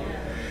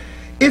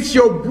 It's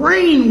your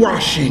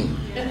brainwashing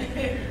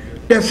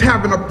that's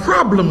having a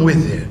problem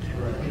with it.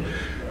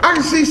 I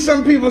can see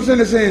some people sitting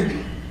there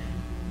saying,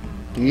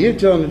 "You're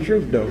telling the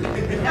truth, though."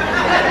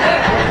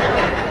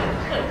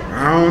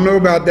 I don't know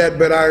about that,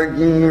 but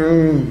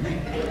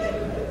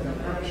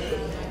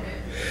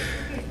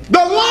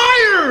the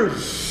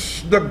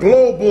liars, the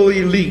global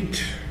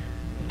elite,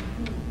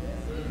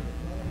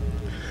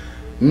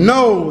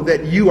 know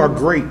that you are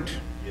great.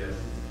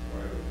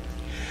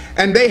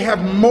 And they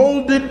have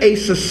molded a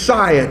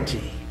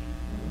society.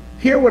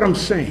 Hear what I'm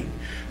saying.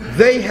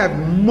 They have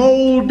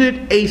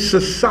molded a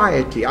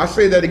society. I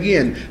say that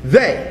again.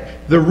 They,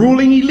 the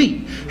ruling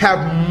elite,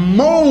 have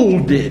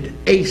molded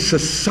a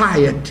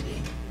society.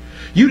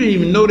 You didn't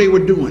even know they were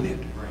doing it.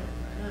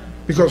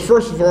 Because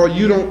first of all,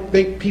 you don't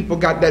think people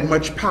got that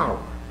much power.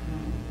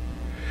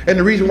 And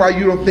the reason why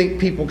you don't think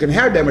people can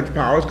have that much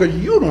power is because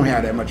you don't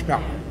have that much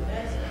power.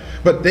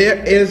 But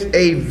there is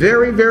a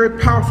very, very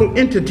powerful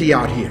entity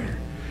out here.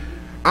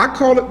 I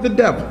call it the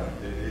devil.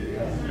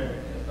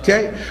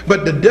 Okay?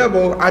 But the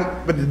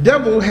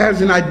devil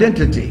has an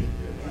identity.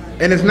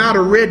 And it's not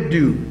a red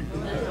dude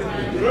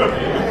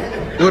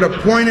with a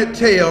pointed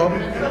tail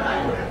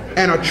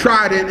and a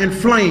trident and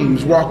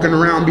flames walking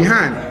around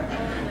behind him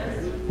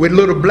with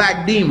little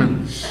black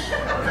demons.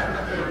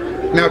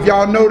 Now if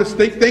y'all notice,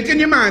 think in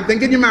your mind,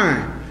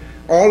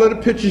 all of the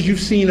pictures you've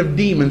seen of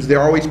demons,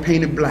 they're always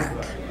painted black.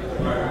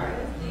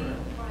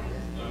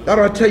 That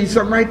ought to tell you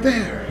something right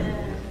there.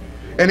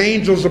 And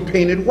angels are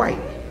painted white.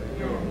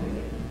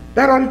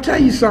 That ought to tell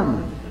you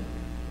something.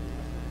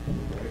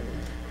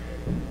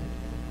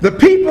 The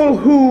people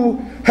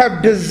who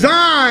have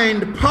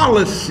designed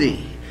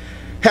policy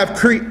have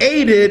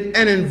created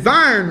an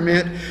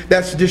environment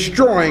that's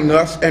destroying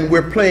us, and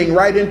we're playing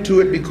right into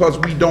it because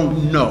we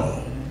don't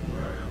know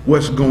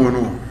what's going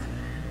on.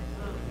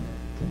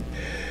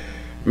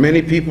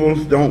 Many people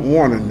don't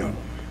want to know.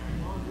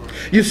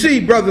 You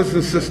see, brothers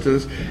and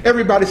sisters,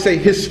 everybody say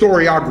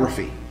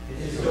historiography.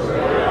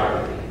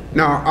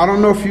 Now, I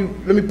don't know if you,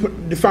 let me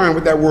define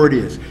what that word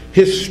is.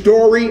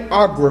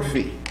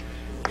 Historiography.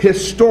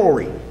 His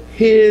story.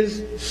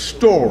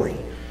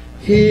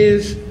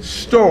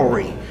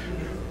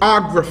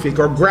 Ographic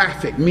or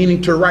graphic,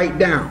 meaning to write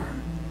down.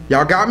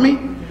 Y'all got me?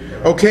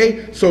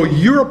 Okay, so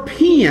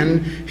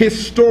European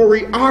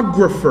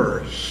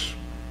historiographers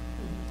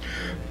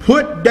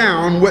put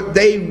down what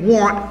they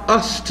want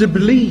us to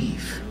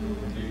believe.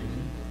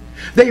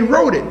 They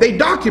wrote it, they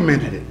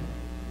documented it.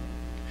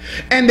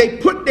 And they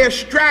put their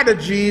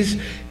strategies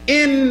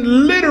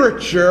in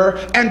literature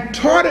and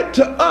taught it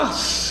to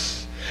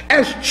us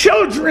as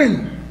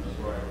children.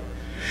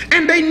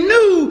 And they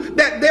knew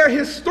that their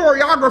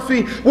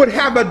historiography would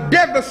have a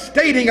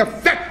devastating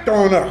effect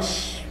on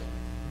us.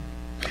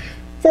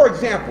 For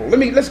example,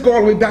 let's go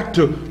all the way back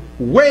to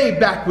way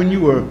back when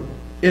you were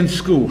in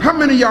school. How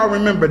many of y'all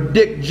remember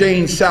Dick,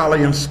 Jane,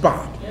 Sally, and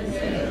Spot?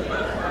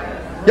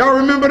 Y'all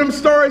remember them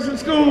stories in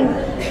school?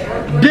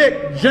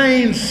 Dick,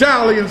 Jane,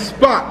 Sally, and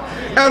Spot.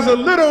 As a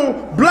little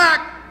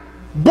black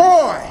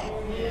boy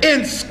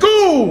in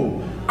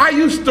school, I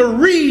used to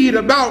read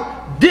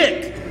about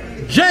Dick,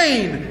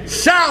 Jane,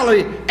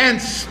 Sally,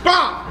 and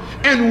Spot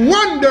and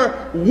wonder,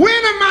 when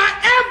am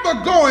I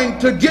ever going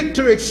to get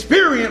to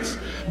experience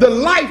the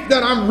life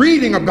that I'm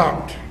reading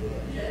about?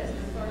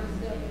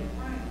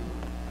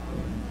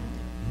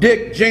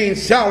 Dick, Jane,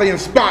 Sally,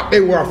 and Spot, they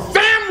were a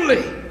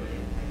family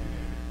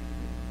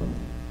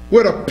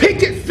with a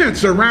picket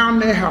fence around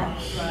their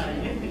house.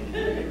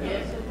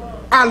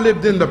 I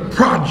lived in the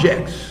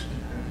projects.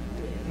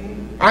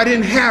 I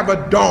didn't have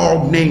a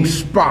dog named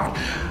Spot.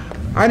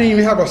 I didn't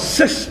even have a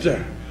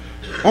sister.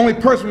 Only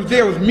person who was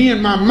there was me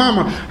and my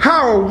mama.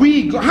 How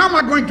am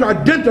I going to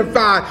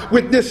identify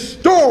with this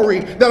story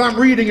that I'm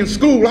reading in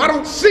school? I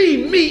don't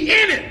see me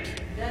in it.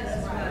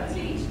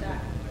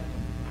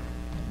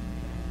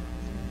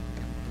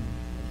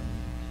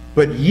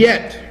 But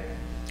yet,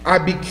 I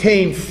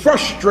became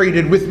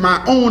frustrated with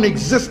my own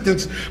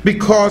existence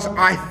because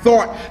I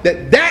thought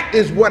that that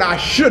is what I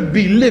should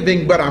be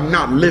living, but I'm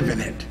not living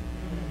it.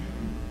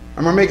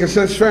 Am I making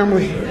sense,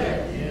 family?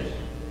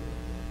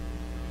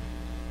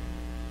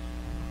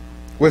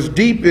 What's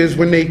deep is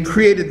when they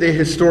created their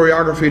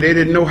historiography, they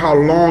didn't know how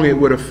long it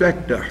would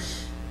affect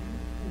us.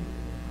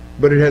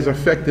 But it has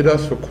affected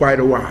us for quite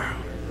a while.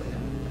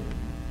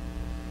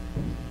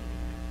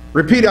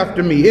 Repeat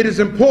after me. It is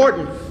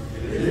important.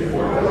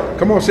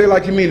 Come on, say it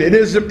like you mean it.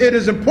 It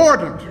is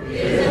important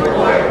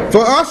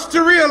for us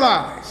to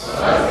realize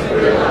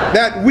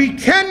that we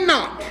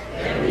cannot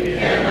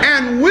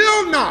and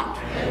will not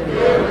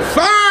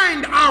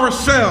find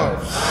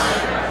ourselves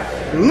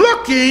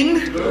looking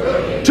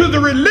to the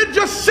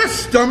religious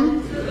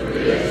system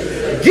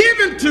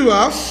given to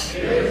us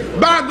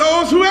by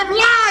those who have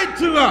lied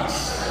to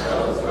us.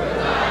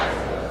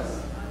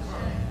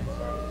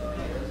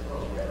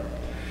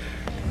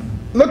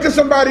 Look at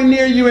somebody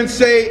near you and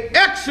say,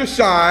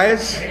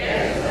 exercise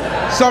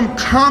some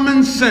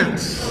common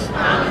sense.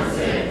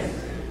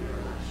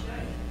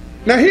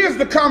 Now here's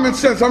the common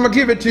sense. I'm going to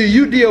give it to you.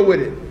 You deal with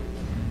it.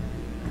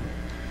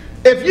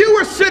 If you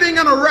were sitting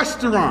in a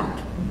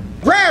restaurant,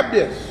 grab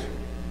this.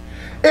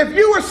 If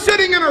you were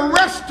sitting in a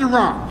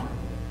restaurant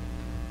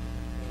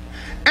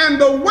and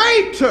the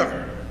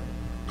waiter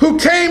who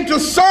came to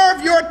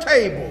serve your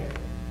table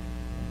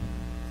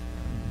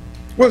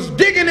was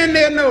digging in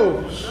their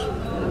nose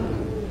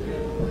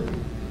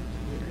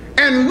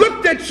and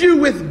looked at you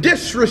with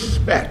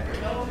disrespect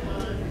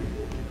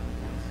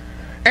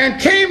and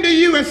came to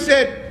you and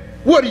said,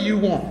 what do you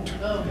want?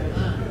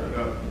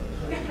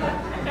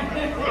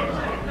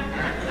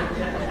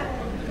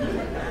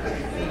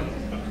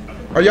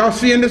 Are y'all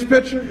seeing this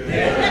picture?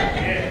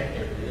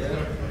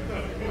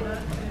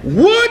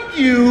 Would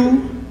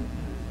you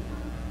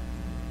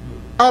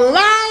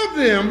allow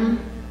them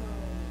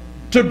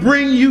to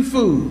bring you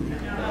food?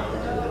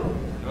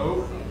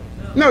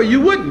 No,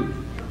 you wouldn't.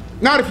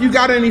 Not if you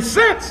got any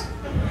sense.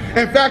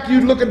 In fact,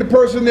 you'd look at the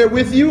person there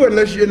with you,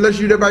 unless you're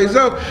there by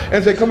yourself,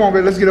 and say, come on,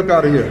 man, let's get up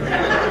out of here.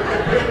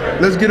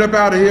 Let's get up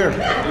out of here.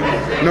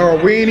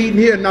 No, we ain't eating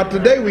here. Not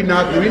today, we're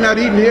not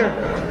eating here.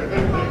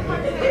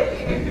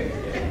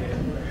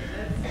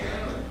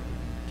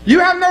 You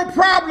have no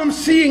problem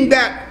seeing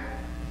that,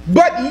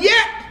 but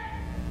yet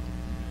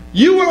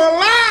you will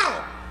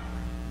allow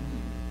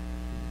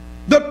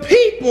the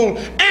people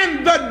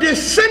and the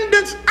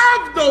descendants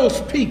of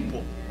those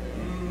people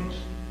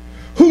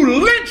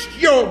who lynched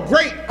your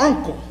great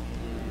uncle,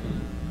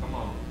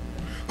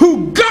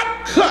 who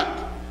gut cut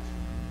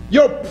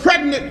your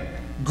pregnant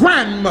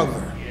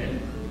grandmother,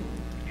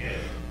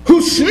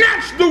 who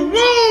snatched the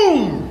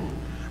womb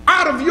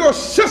out of your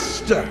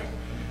sister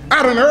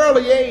at an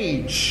early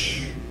age.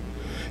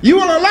 You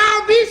will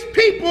allow these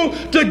people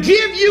to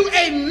give you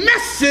a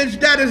message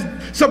that is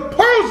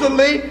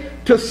supposedly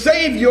to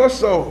save your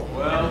soul.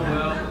 Well,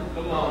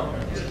 come on.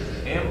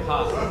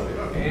 Impossible.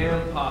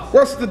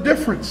 What's the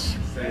difference?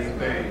 Same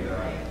thing.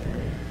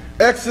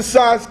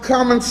 Exercise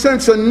common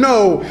sense and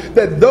know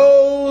that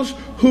those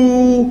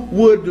who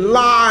would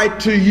lie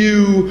to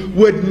you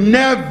would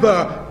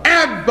never,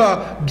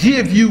 ever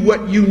give you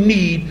what you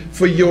need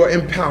for your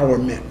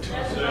empowerment.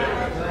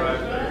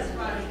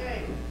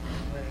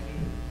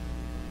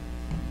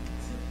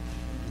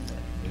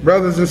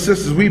 Brothers and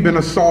sisters, we've been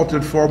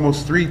assaulted for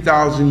almost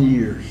 3,000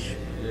 years.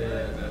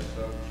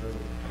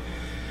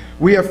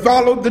 We have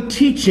followed the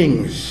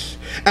teachings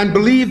and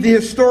believed the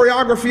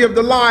historiography of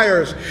the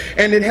liars,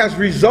 and it has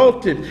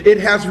resulted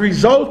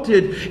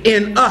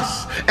in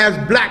us as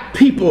black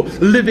people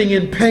living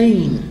in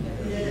pain.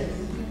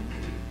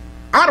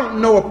 I don't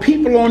know a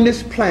people on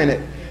this planet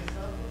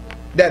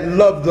that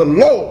love the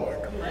Lord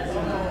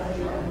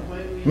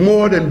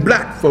more than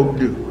black folk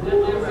do.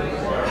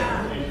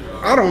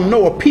 I don't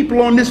know a people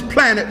on this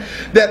planet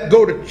that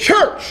go to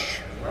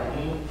church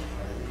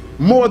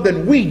more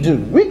than we do.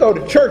 We go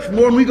to church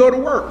more than we go to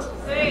work.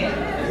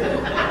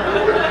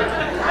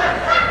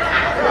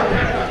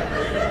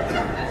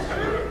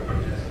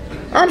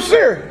 I'm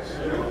serious.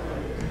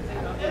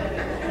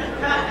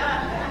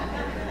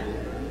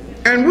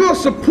 And we'll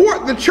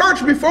support the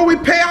church before we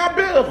pay our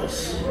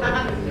bills.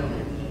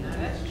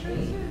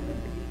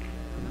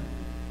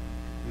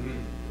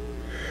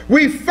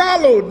 We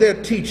followed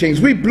their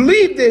teachings. We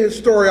believed their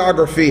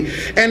historiography.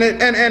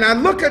 And I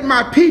look at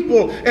my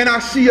people and I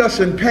see us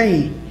in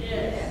pain.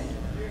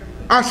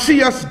 I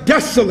see us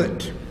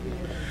desolate.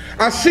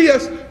 I see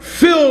us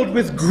filled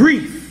with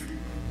grief.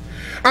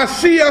 I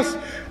see us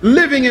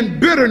living in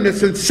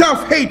bitterness and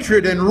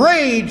self-hatred and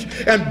rage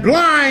and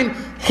blind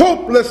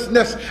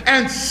hopelessness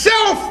and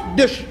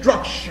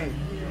self-destruction.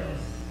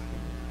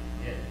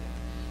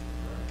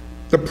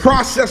 The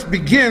process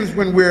begins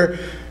when we're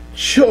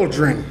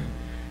children,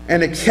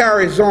 and it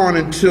carries on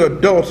into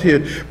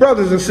adulthood.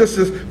 Brothers and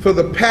sisters, for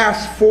the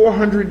past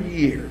 400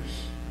 years,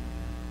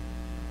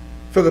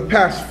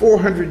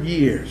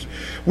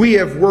 we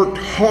have worked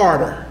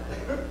harder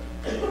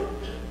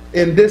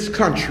in this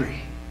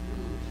country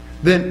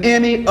than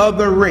any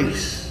other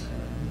race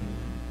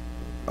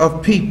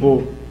of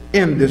people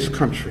in this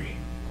country.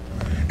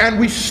 And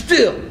we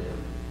still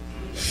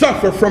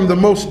suffer from the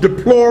most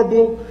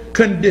deplorable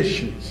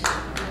conditions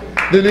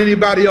than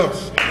anybody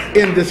else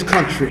in this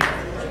country.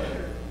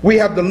 We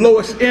have the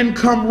lowest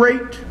income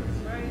rate.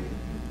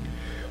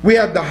 We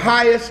have the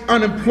highest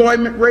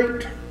unemployment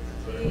rate.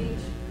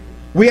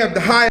 We have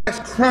the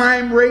highest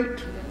crime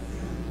rate,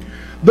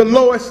 the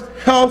lowest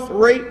health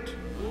rate,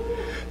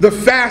 the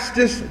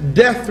fastest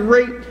death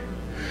rate,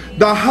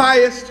 the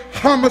highest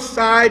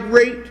homicide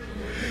rate,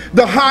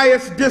 the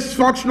highest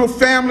dysfunctional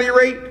family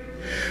rate,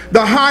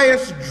 the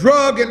highest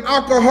drug and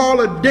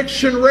alcohol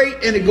addiction rate,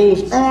 and it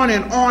goes on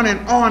and on and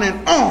on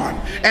and on.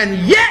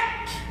 And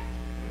yet,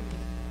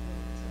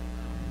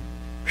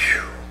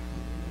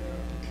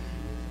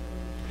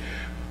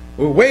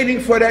 we're waiting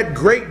for that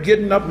great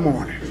getting up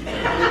morning.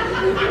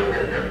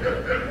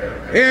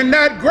 In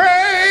that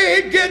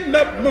great getting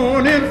up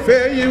morning,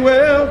 fare ye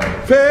well,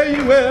 fare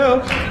ye well.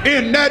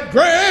 In that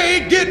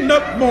great getting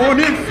up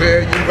morning,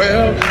 fare ye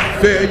well,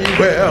 fare ye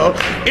well.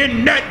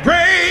 In that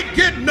great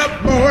getting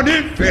up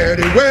morning, fare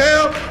ye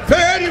well,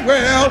 fare ye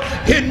well.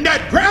 In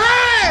that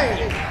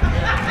great.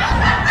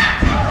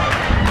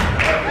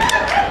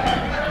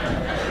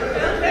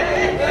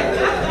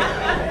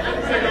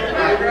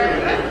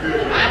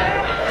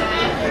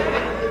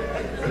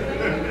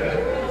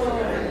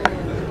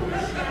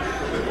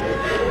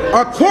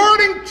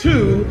 According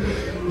to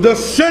the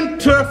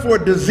Center for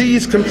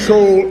Disease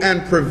Control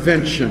and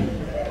Prevention,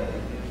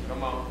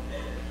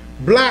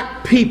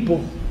 black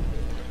people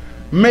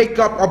make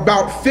up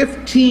about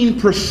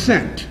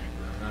 15%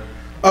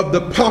 of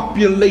the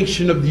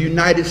population of the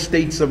United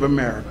States of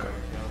America.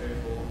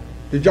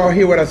 Did y'all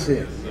hear what I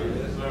said?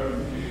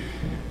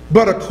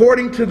 But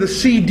according to the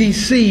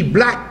CDC,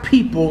 black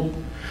people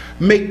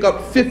make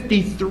up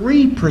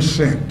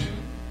 53%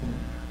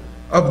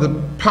 of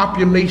the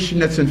population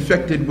that's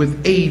infected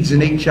with AIDS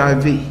and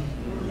HIV.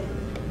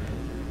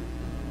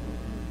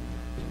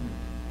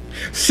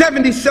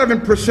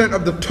 77%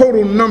 of the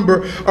total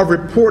number of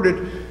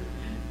reported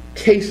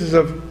cases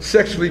of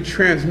sexually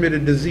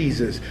transmitted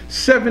diseases.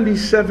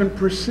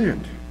 77%.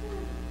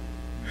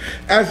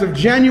 As of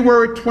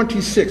January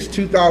 26,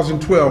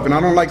 2012, and I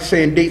don't like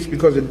saying dates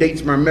because it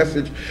dates my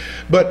message,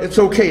 but it's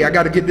okay, I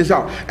got to get this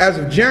out. As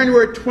of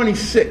January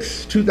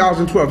 26,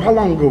 2012, how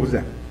long ago was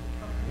that?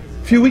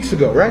 A few weeks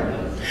ago, right?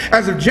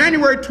 As of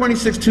January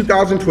 26,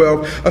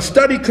 2012, a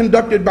study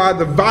conducted by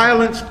the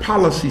Violence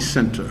Policy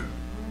Center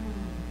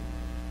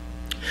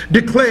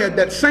declared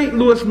that St.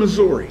 Louis,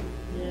 Missouri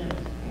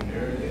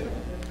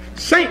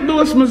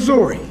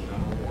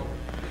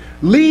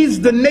leads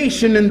the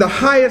nation in the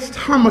highest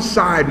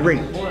homicide rate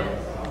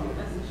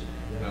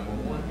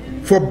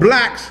for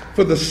blacks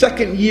for the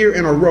second year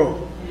in a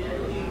row.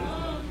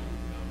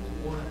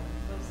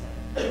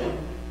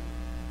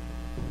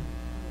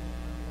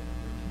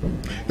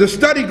 The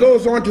study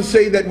goes on to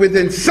say that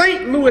within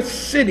St. Louis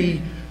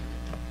City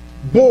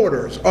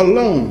borders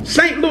alone,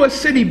 St. Louis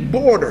City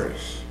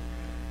borders,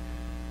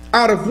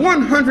 out of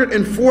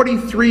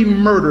 143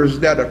 murders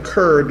that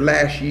occurred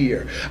last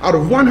year, out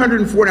of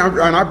 140,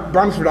 and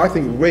I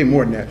think it was way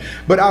more than that,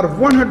 but out of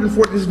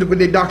 140, this is what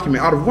they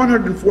document, out of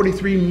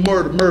 143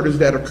 murders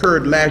that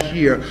occurred last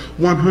year,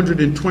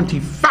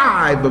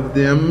 125 of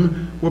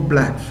them were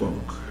black folk.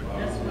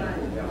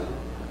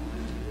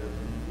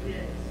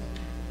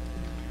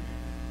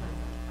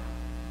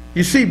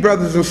 You see,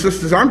 brothers and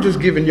sisters, I'm just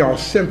giving y'all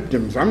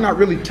symptoms. I'm not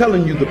really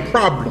telling you the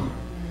problem.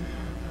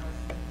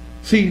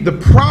 See, the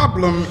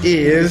problem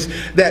is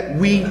that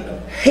we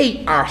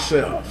hate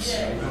ourselves.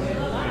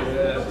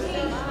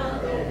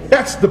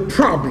 That's the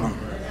problem.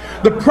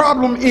 The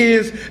problem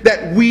is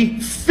that we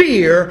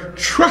fear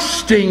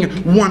trusting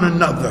one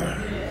another.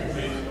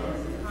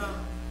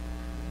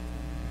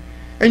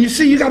 And you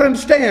see, you got to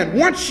understand,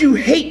 once you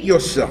hate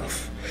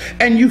yourself,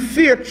 and you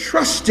fear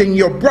trusting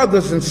your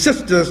brothers and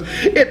sisters,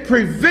 it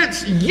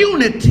prevents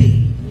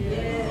unity.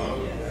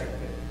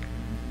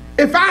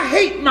 If I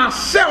hate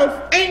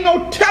myself, ain't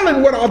no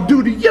telling what I'll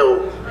do to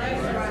you.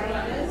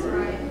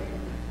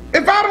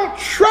 If I don't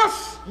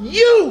trust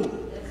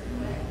you,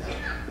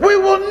 we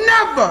will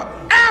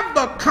never,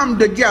 ever come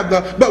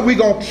together, but we're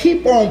going to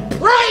keep on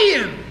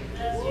praying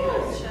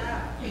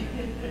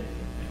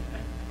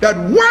that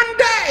one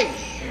day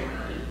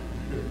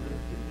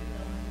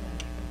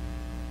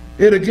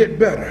it'll get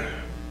better.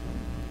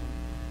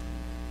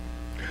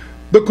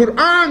 The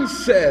Quran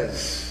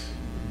says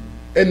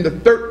in the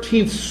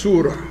 13th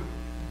surah,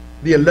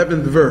 the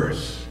 11th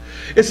verse,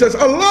 it says,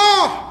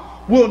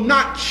 Allah will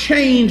not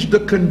change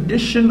the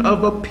condition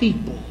of a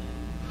people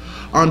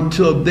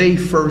until they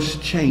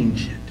first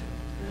change it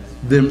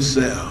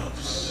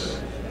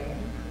themselves.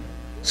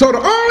 So the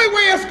only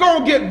way it's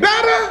going to get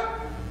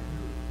better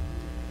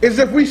is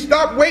if we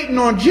stop waiting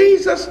on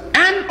Jesus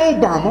and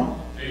Obama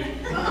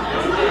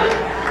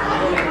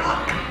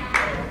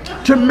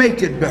to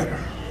make it better.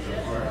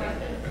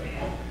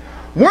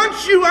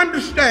 Once you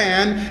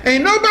understand,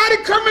 ain't nobody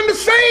coming to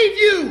save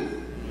you.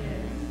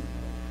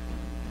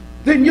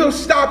 then you'll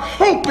stop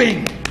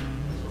hoping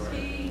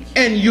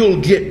and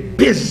you'll get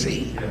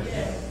busy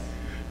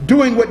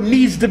doing what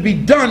needs to be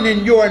done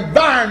in your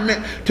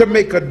environment to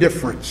make a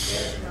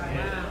difference.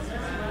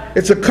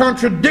 It's a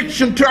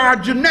contradiction to our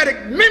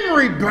genetic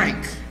memory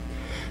bank.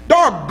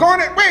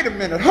 Doggone it, wait a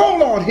minute,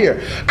 hold on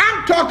here.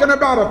 I'm talking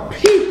about a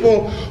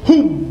people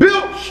who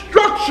built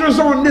structures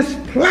on this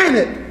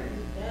planet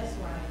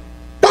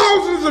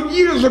thousands of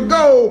years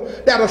ago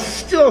that are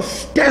still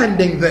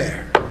standing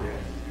there.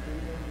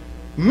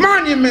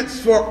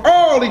 Monuments for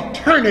all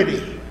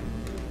eternity.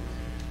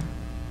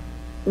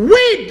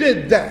 We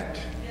did that.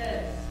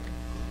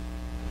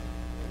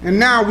 And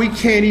now we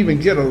can't even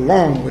get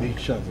along with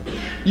each other.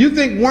 You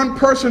think one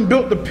person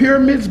built the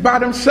pyramids by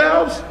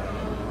themselves?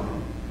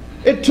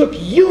 It took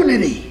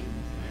unity.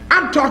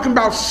 I'm talking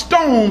about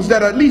stones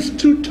that are at least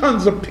 2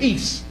 tons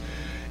apiece.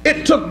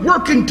 It took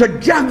working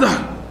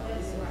together.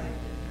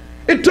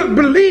 It took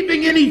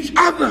believing in each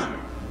other.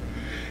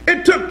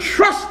 It took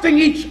trusting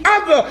each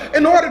other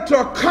in order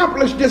to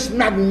accomplish this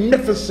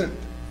magnificent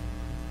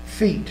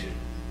feat.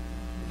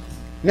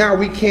 Now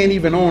we can't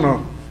even own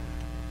a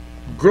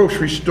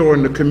grocery store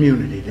in the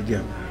community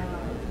together.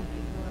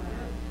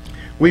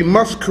 We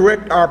must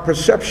correct our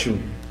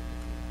perception.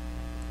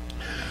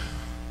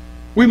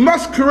 We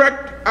must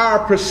correct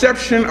our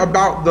perception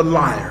about the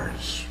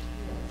liars.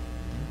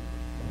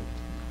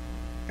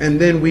 And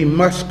then we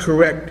must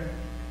correct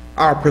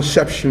our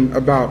perception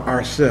about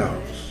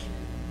ourselves.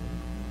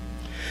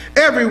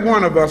 Every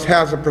one of us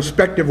has a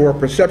perspective or a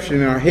perception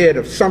in our head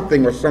of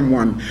something or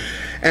someone.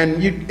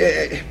 And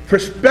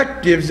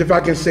perspectives, if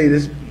I can say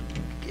this,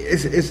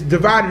 is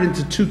divided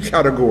into 2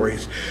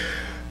 categories.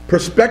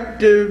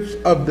 Perspectives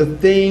of the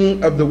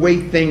thing, of the way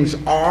things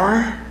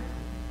are,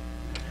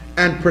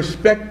 and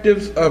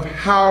perspectives of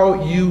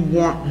how you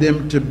want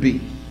them to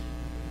be.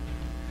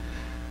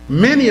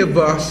 Many of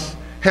us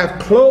have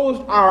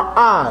closed our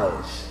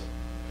eyes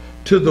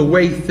to the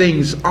way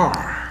things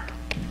are,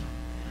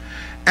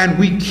 and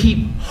we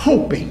keep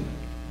hoping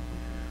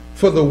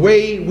for the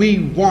way we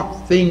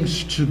want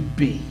things to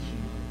be.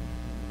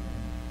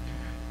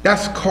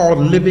 That's called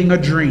living a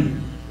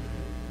dream.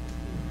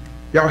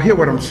 Y'all hear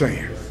what I'm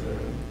saying?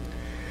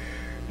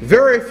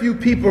 Very few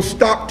people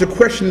stop to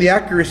question the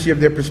accuracy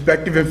of their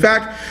perspective. In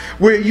fact,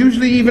 we're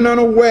usually even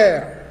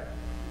unaware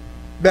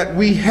that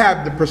we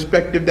have the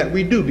perspective that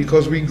we do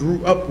because we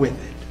grew up with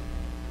it.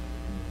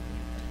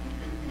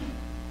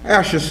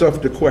 Ask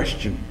yourself the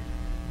question: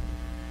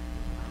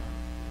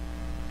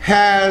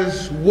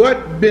 has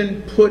what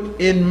been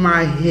put in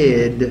my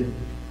head,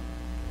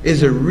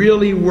 is it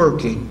really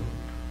working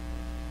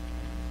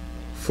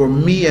for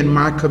me and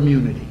my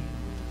community?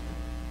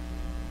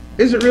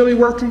 Is it really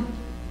working?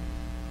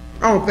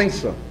 I don't think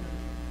so.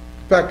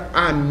 In fact,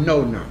 I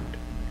know not.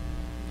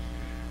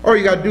 All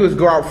you got to do is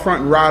go out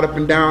front and ride up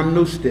and down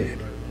Newstead.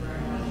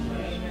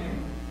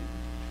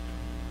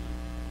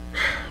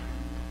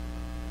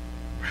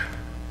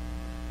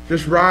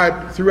 Just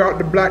ride throughout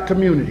the black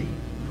community.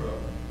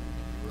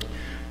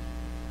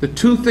 The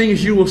 2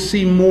 things you will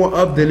see more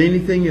of than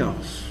anything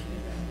else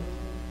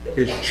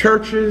is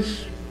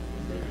churches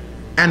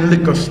and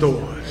liquor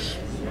stores.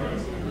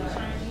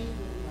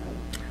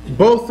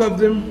 Both of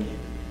them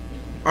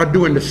are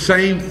doing the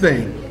same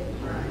thing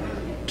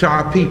to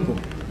our people,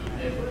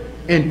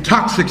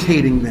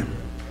 intoxicating them.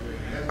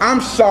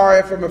 I'm sorry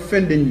if I'm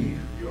offending you,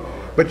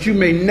 but you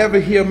may never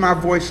hear my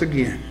voice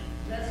again.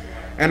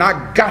 And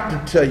I got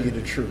to tell you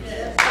the truth.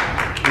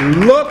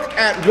 Look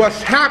at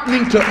what's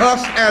happening to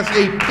us as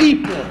a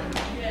people.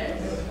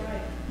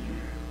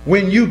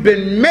 When you've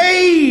been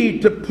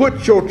made to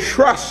put your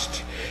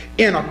trust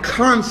in a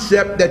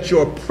concept that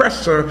your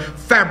oppressor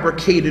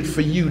fabricated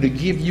for you to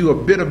give you a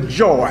bit of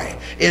joy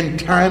in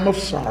time of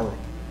sorrow,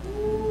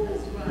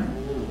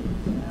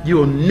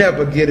 you'll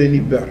never get any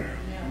better.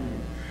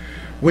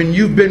 When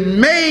you've been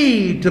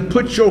made to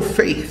put your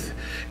faith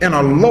in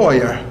a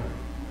lawyer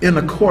in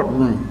a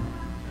courtroom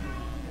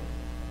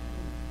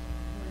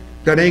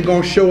that ain't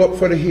gonna show up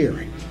for the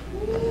hearing,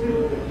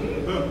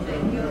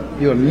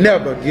 you'll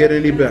never get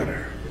any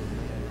better.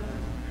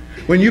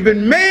 When you've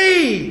been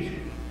made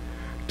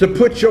to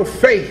put your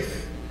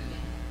faith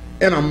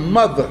in a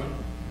mother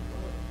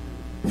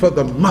for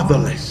the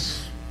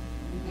motherless,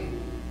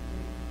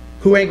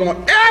 who ain't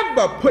gonna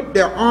ever put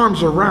their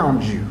arms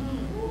around you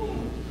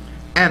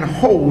and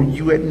hold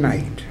you at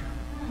night.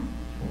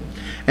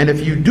 And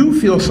if you do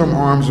feel some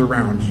arms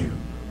around you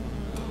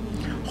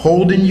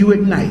holding you at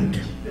night,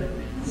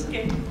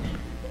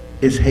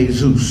 it's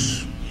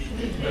Jesus.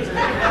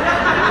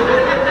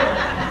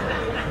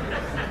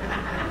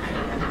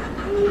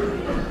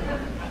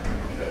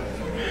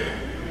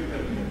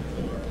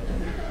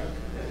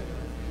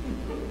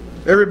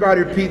 Everybody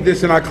repeat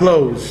this and I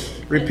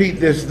close. Repeat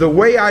this. The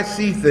way I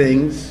see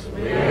things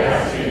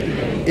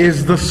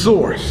is the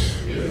source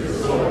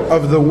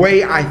of the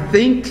way I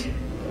think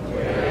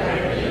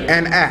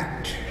and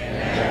act.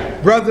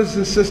 Brothers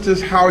and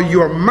sisters, how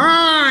your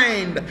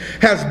mind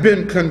has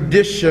been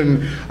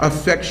conditioned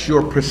affects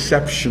your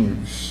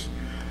perceptions.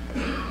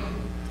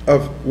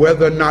 of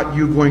whether or not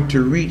you're going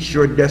to reach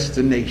your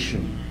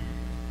destination.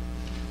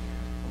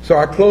 So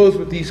I close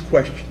with these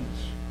questions.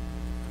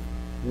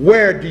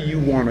 Where do you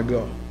want to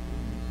go?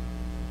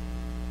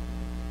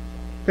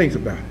 Think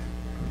about it.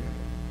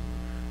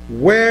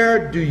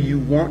 Where do you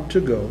want to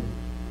go?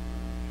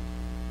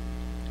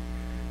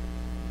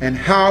 And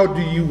how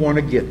do you want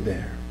to get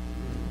there?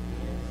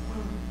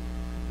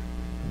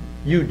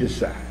 You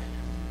decide.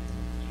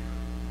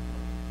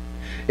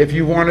 If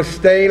you want to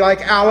stay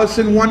like Alice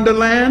in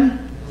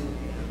Wonderland,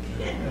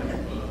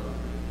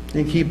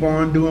 then keep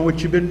on doing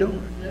what you've been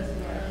doing.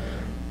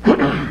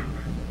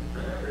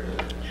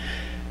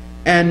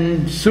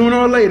 And sooner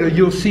or later,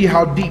 you'll see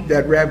how deep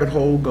that rabbit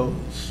hole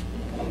goes.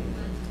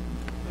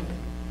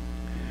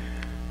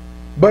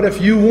 But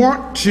if you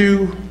want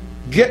to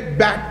get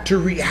back to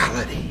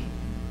reality,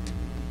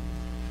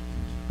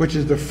 which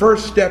is the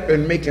first step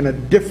in making a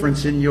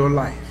difference in your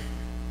life,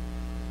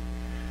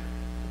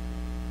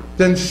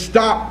 then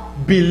stop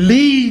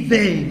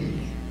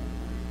believing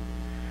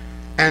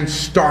and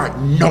start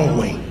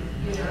knowing.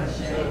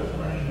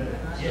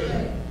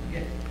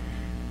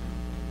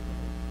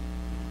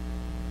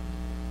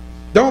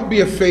 Don't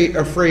be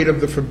afraid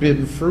of the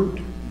forbidden fruit.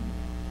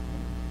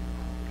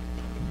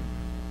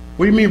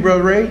 What do you mean,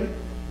 Brother Ray?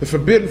 The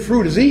forbidden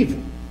fruit is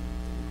evil.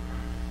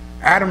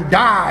 Adam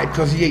died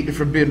because he ate the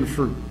forbidden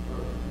fruit.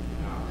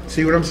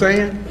 See what I'm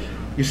saying?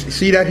 You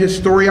see that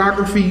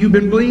historiography you've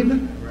been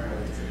believing?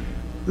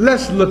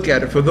 Let's look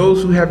at it. For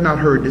those who have not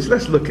heard this,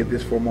 let's look at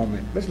this for a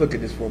moment. Let's look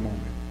at this for a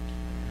moment.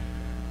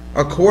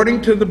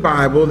 According to the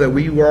Bible that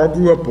we all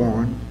grew up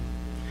on,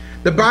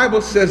 the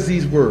Bible says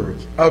these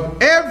words: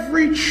 of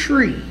every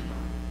tree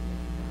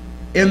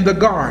in the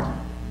garden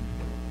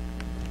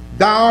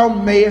thou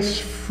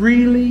mayest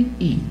freely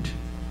eat,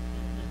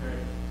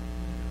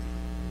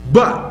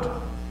 but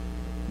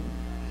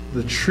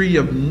the tree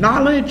of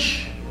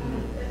knowledge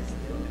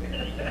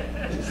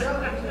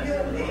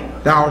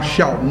thou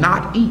shalt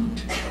not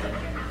eat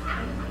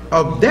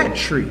of that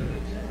tree,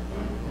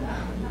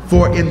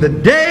 for in the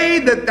day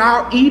that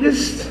thou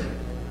eatest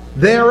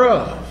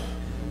thereof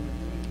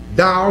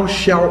thou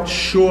shalt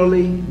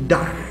surely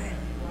die.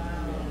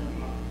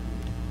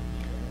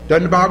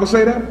 Doesn't the Bible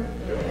say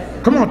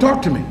that? Come on,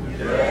 talk to me.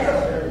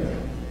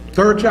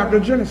 3rd chapter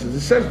of Genesis, it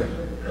says that.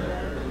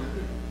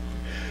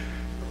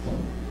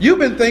 You've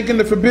been thinking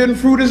the forbidden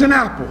fruit is an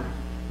apple.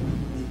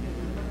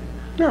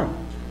 No,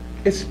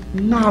 it's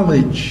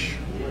knowledge.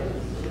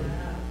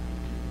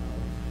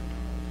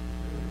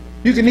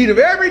 You can eat of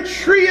every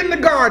tree in the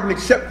garden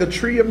except the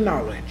tree of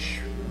knowledge.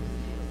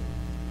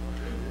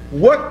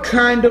 What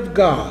kind of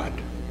God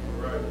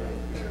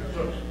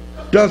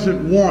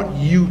doesn't want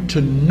you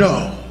to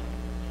know?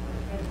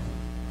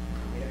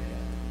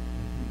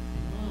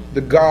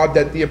 The God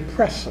that the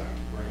oppressor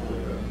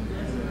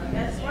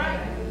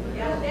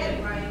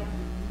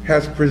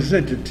has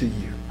presented to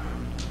you.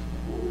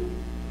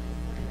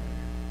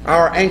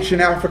 Our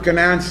ancient African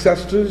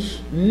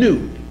ancestors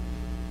knew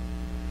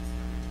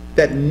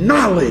that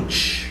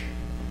knowledge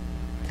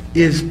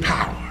is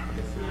power.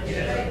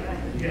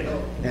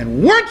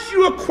 And once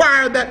you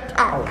acquire that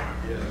power,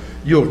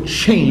 you'll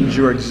change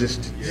your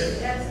existence.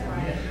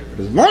 But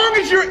as long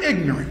as you're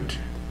ignorant,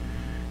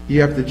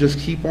 you have to just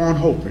keep on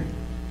hoping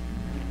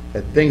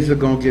that things are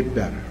going to get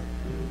better.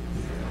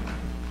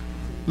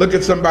 Look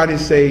at somebody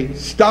and say,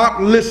 stop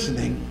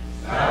listening,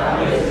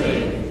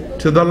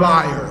 to the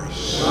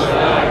liars.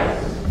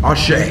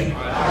 Ashe.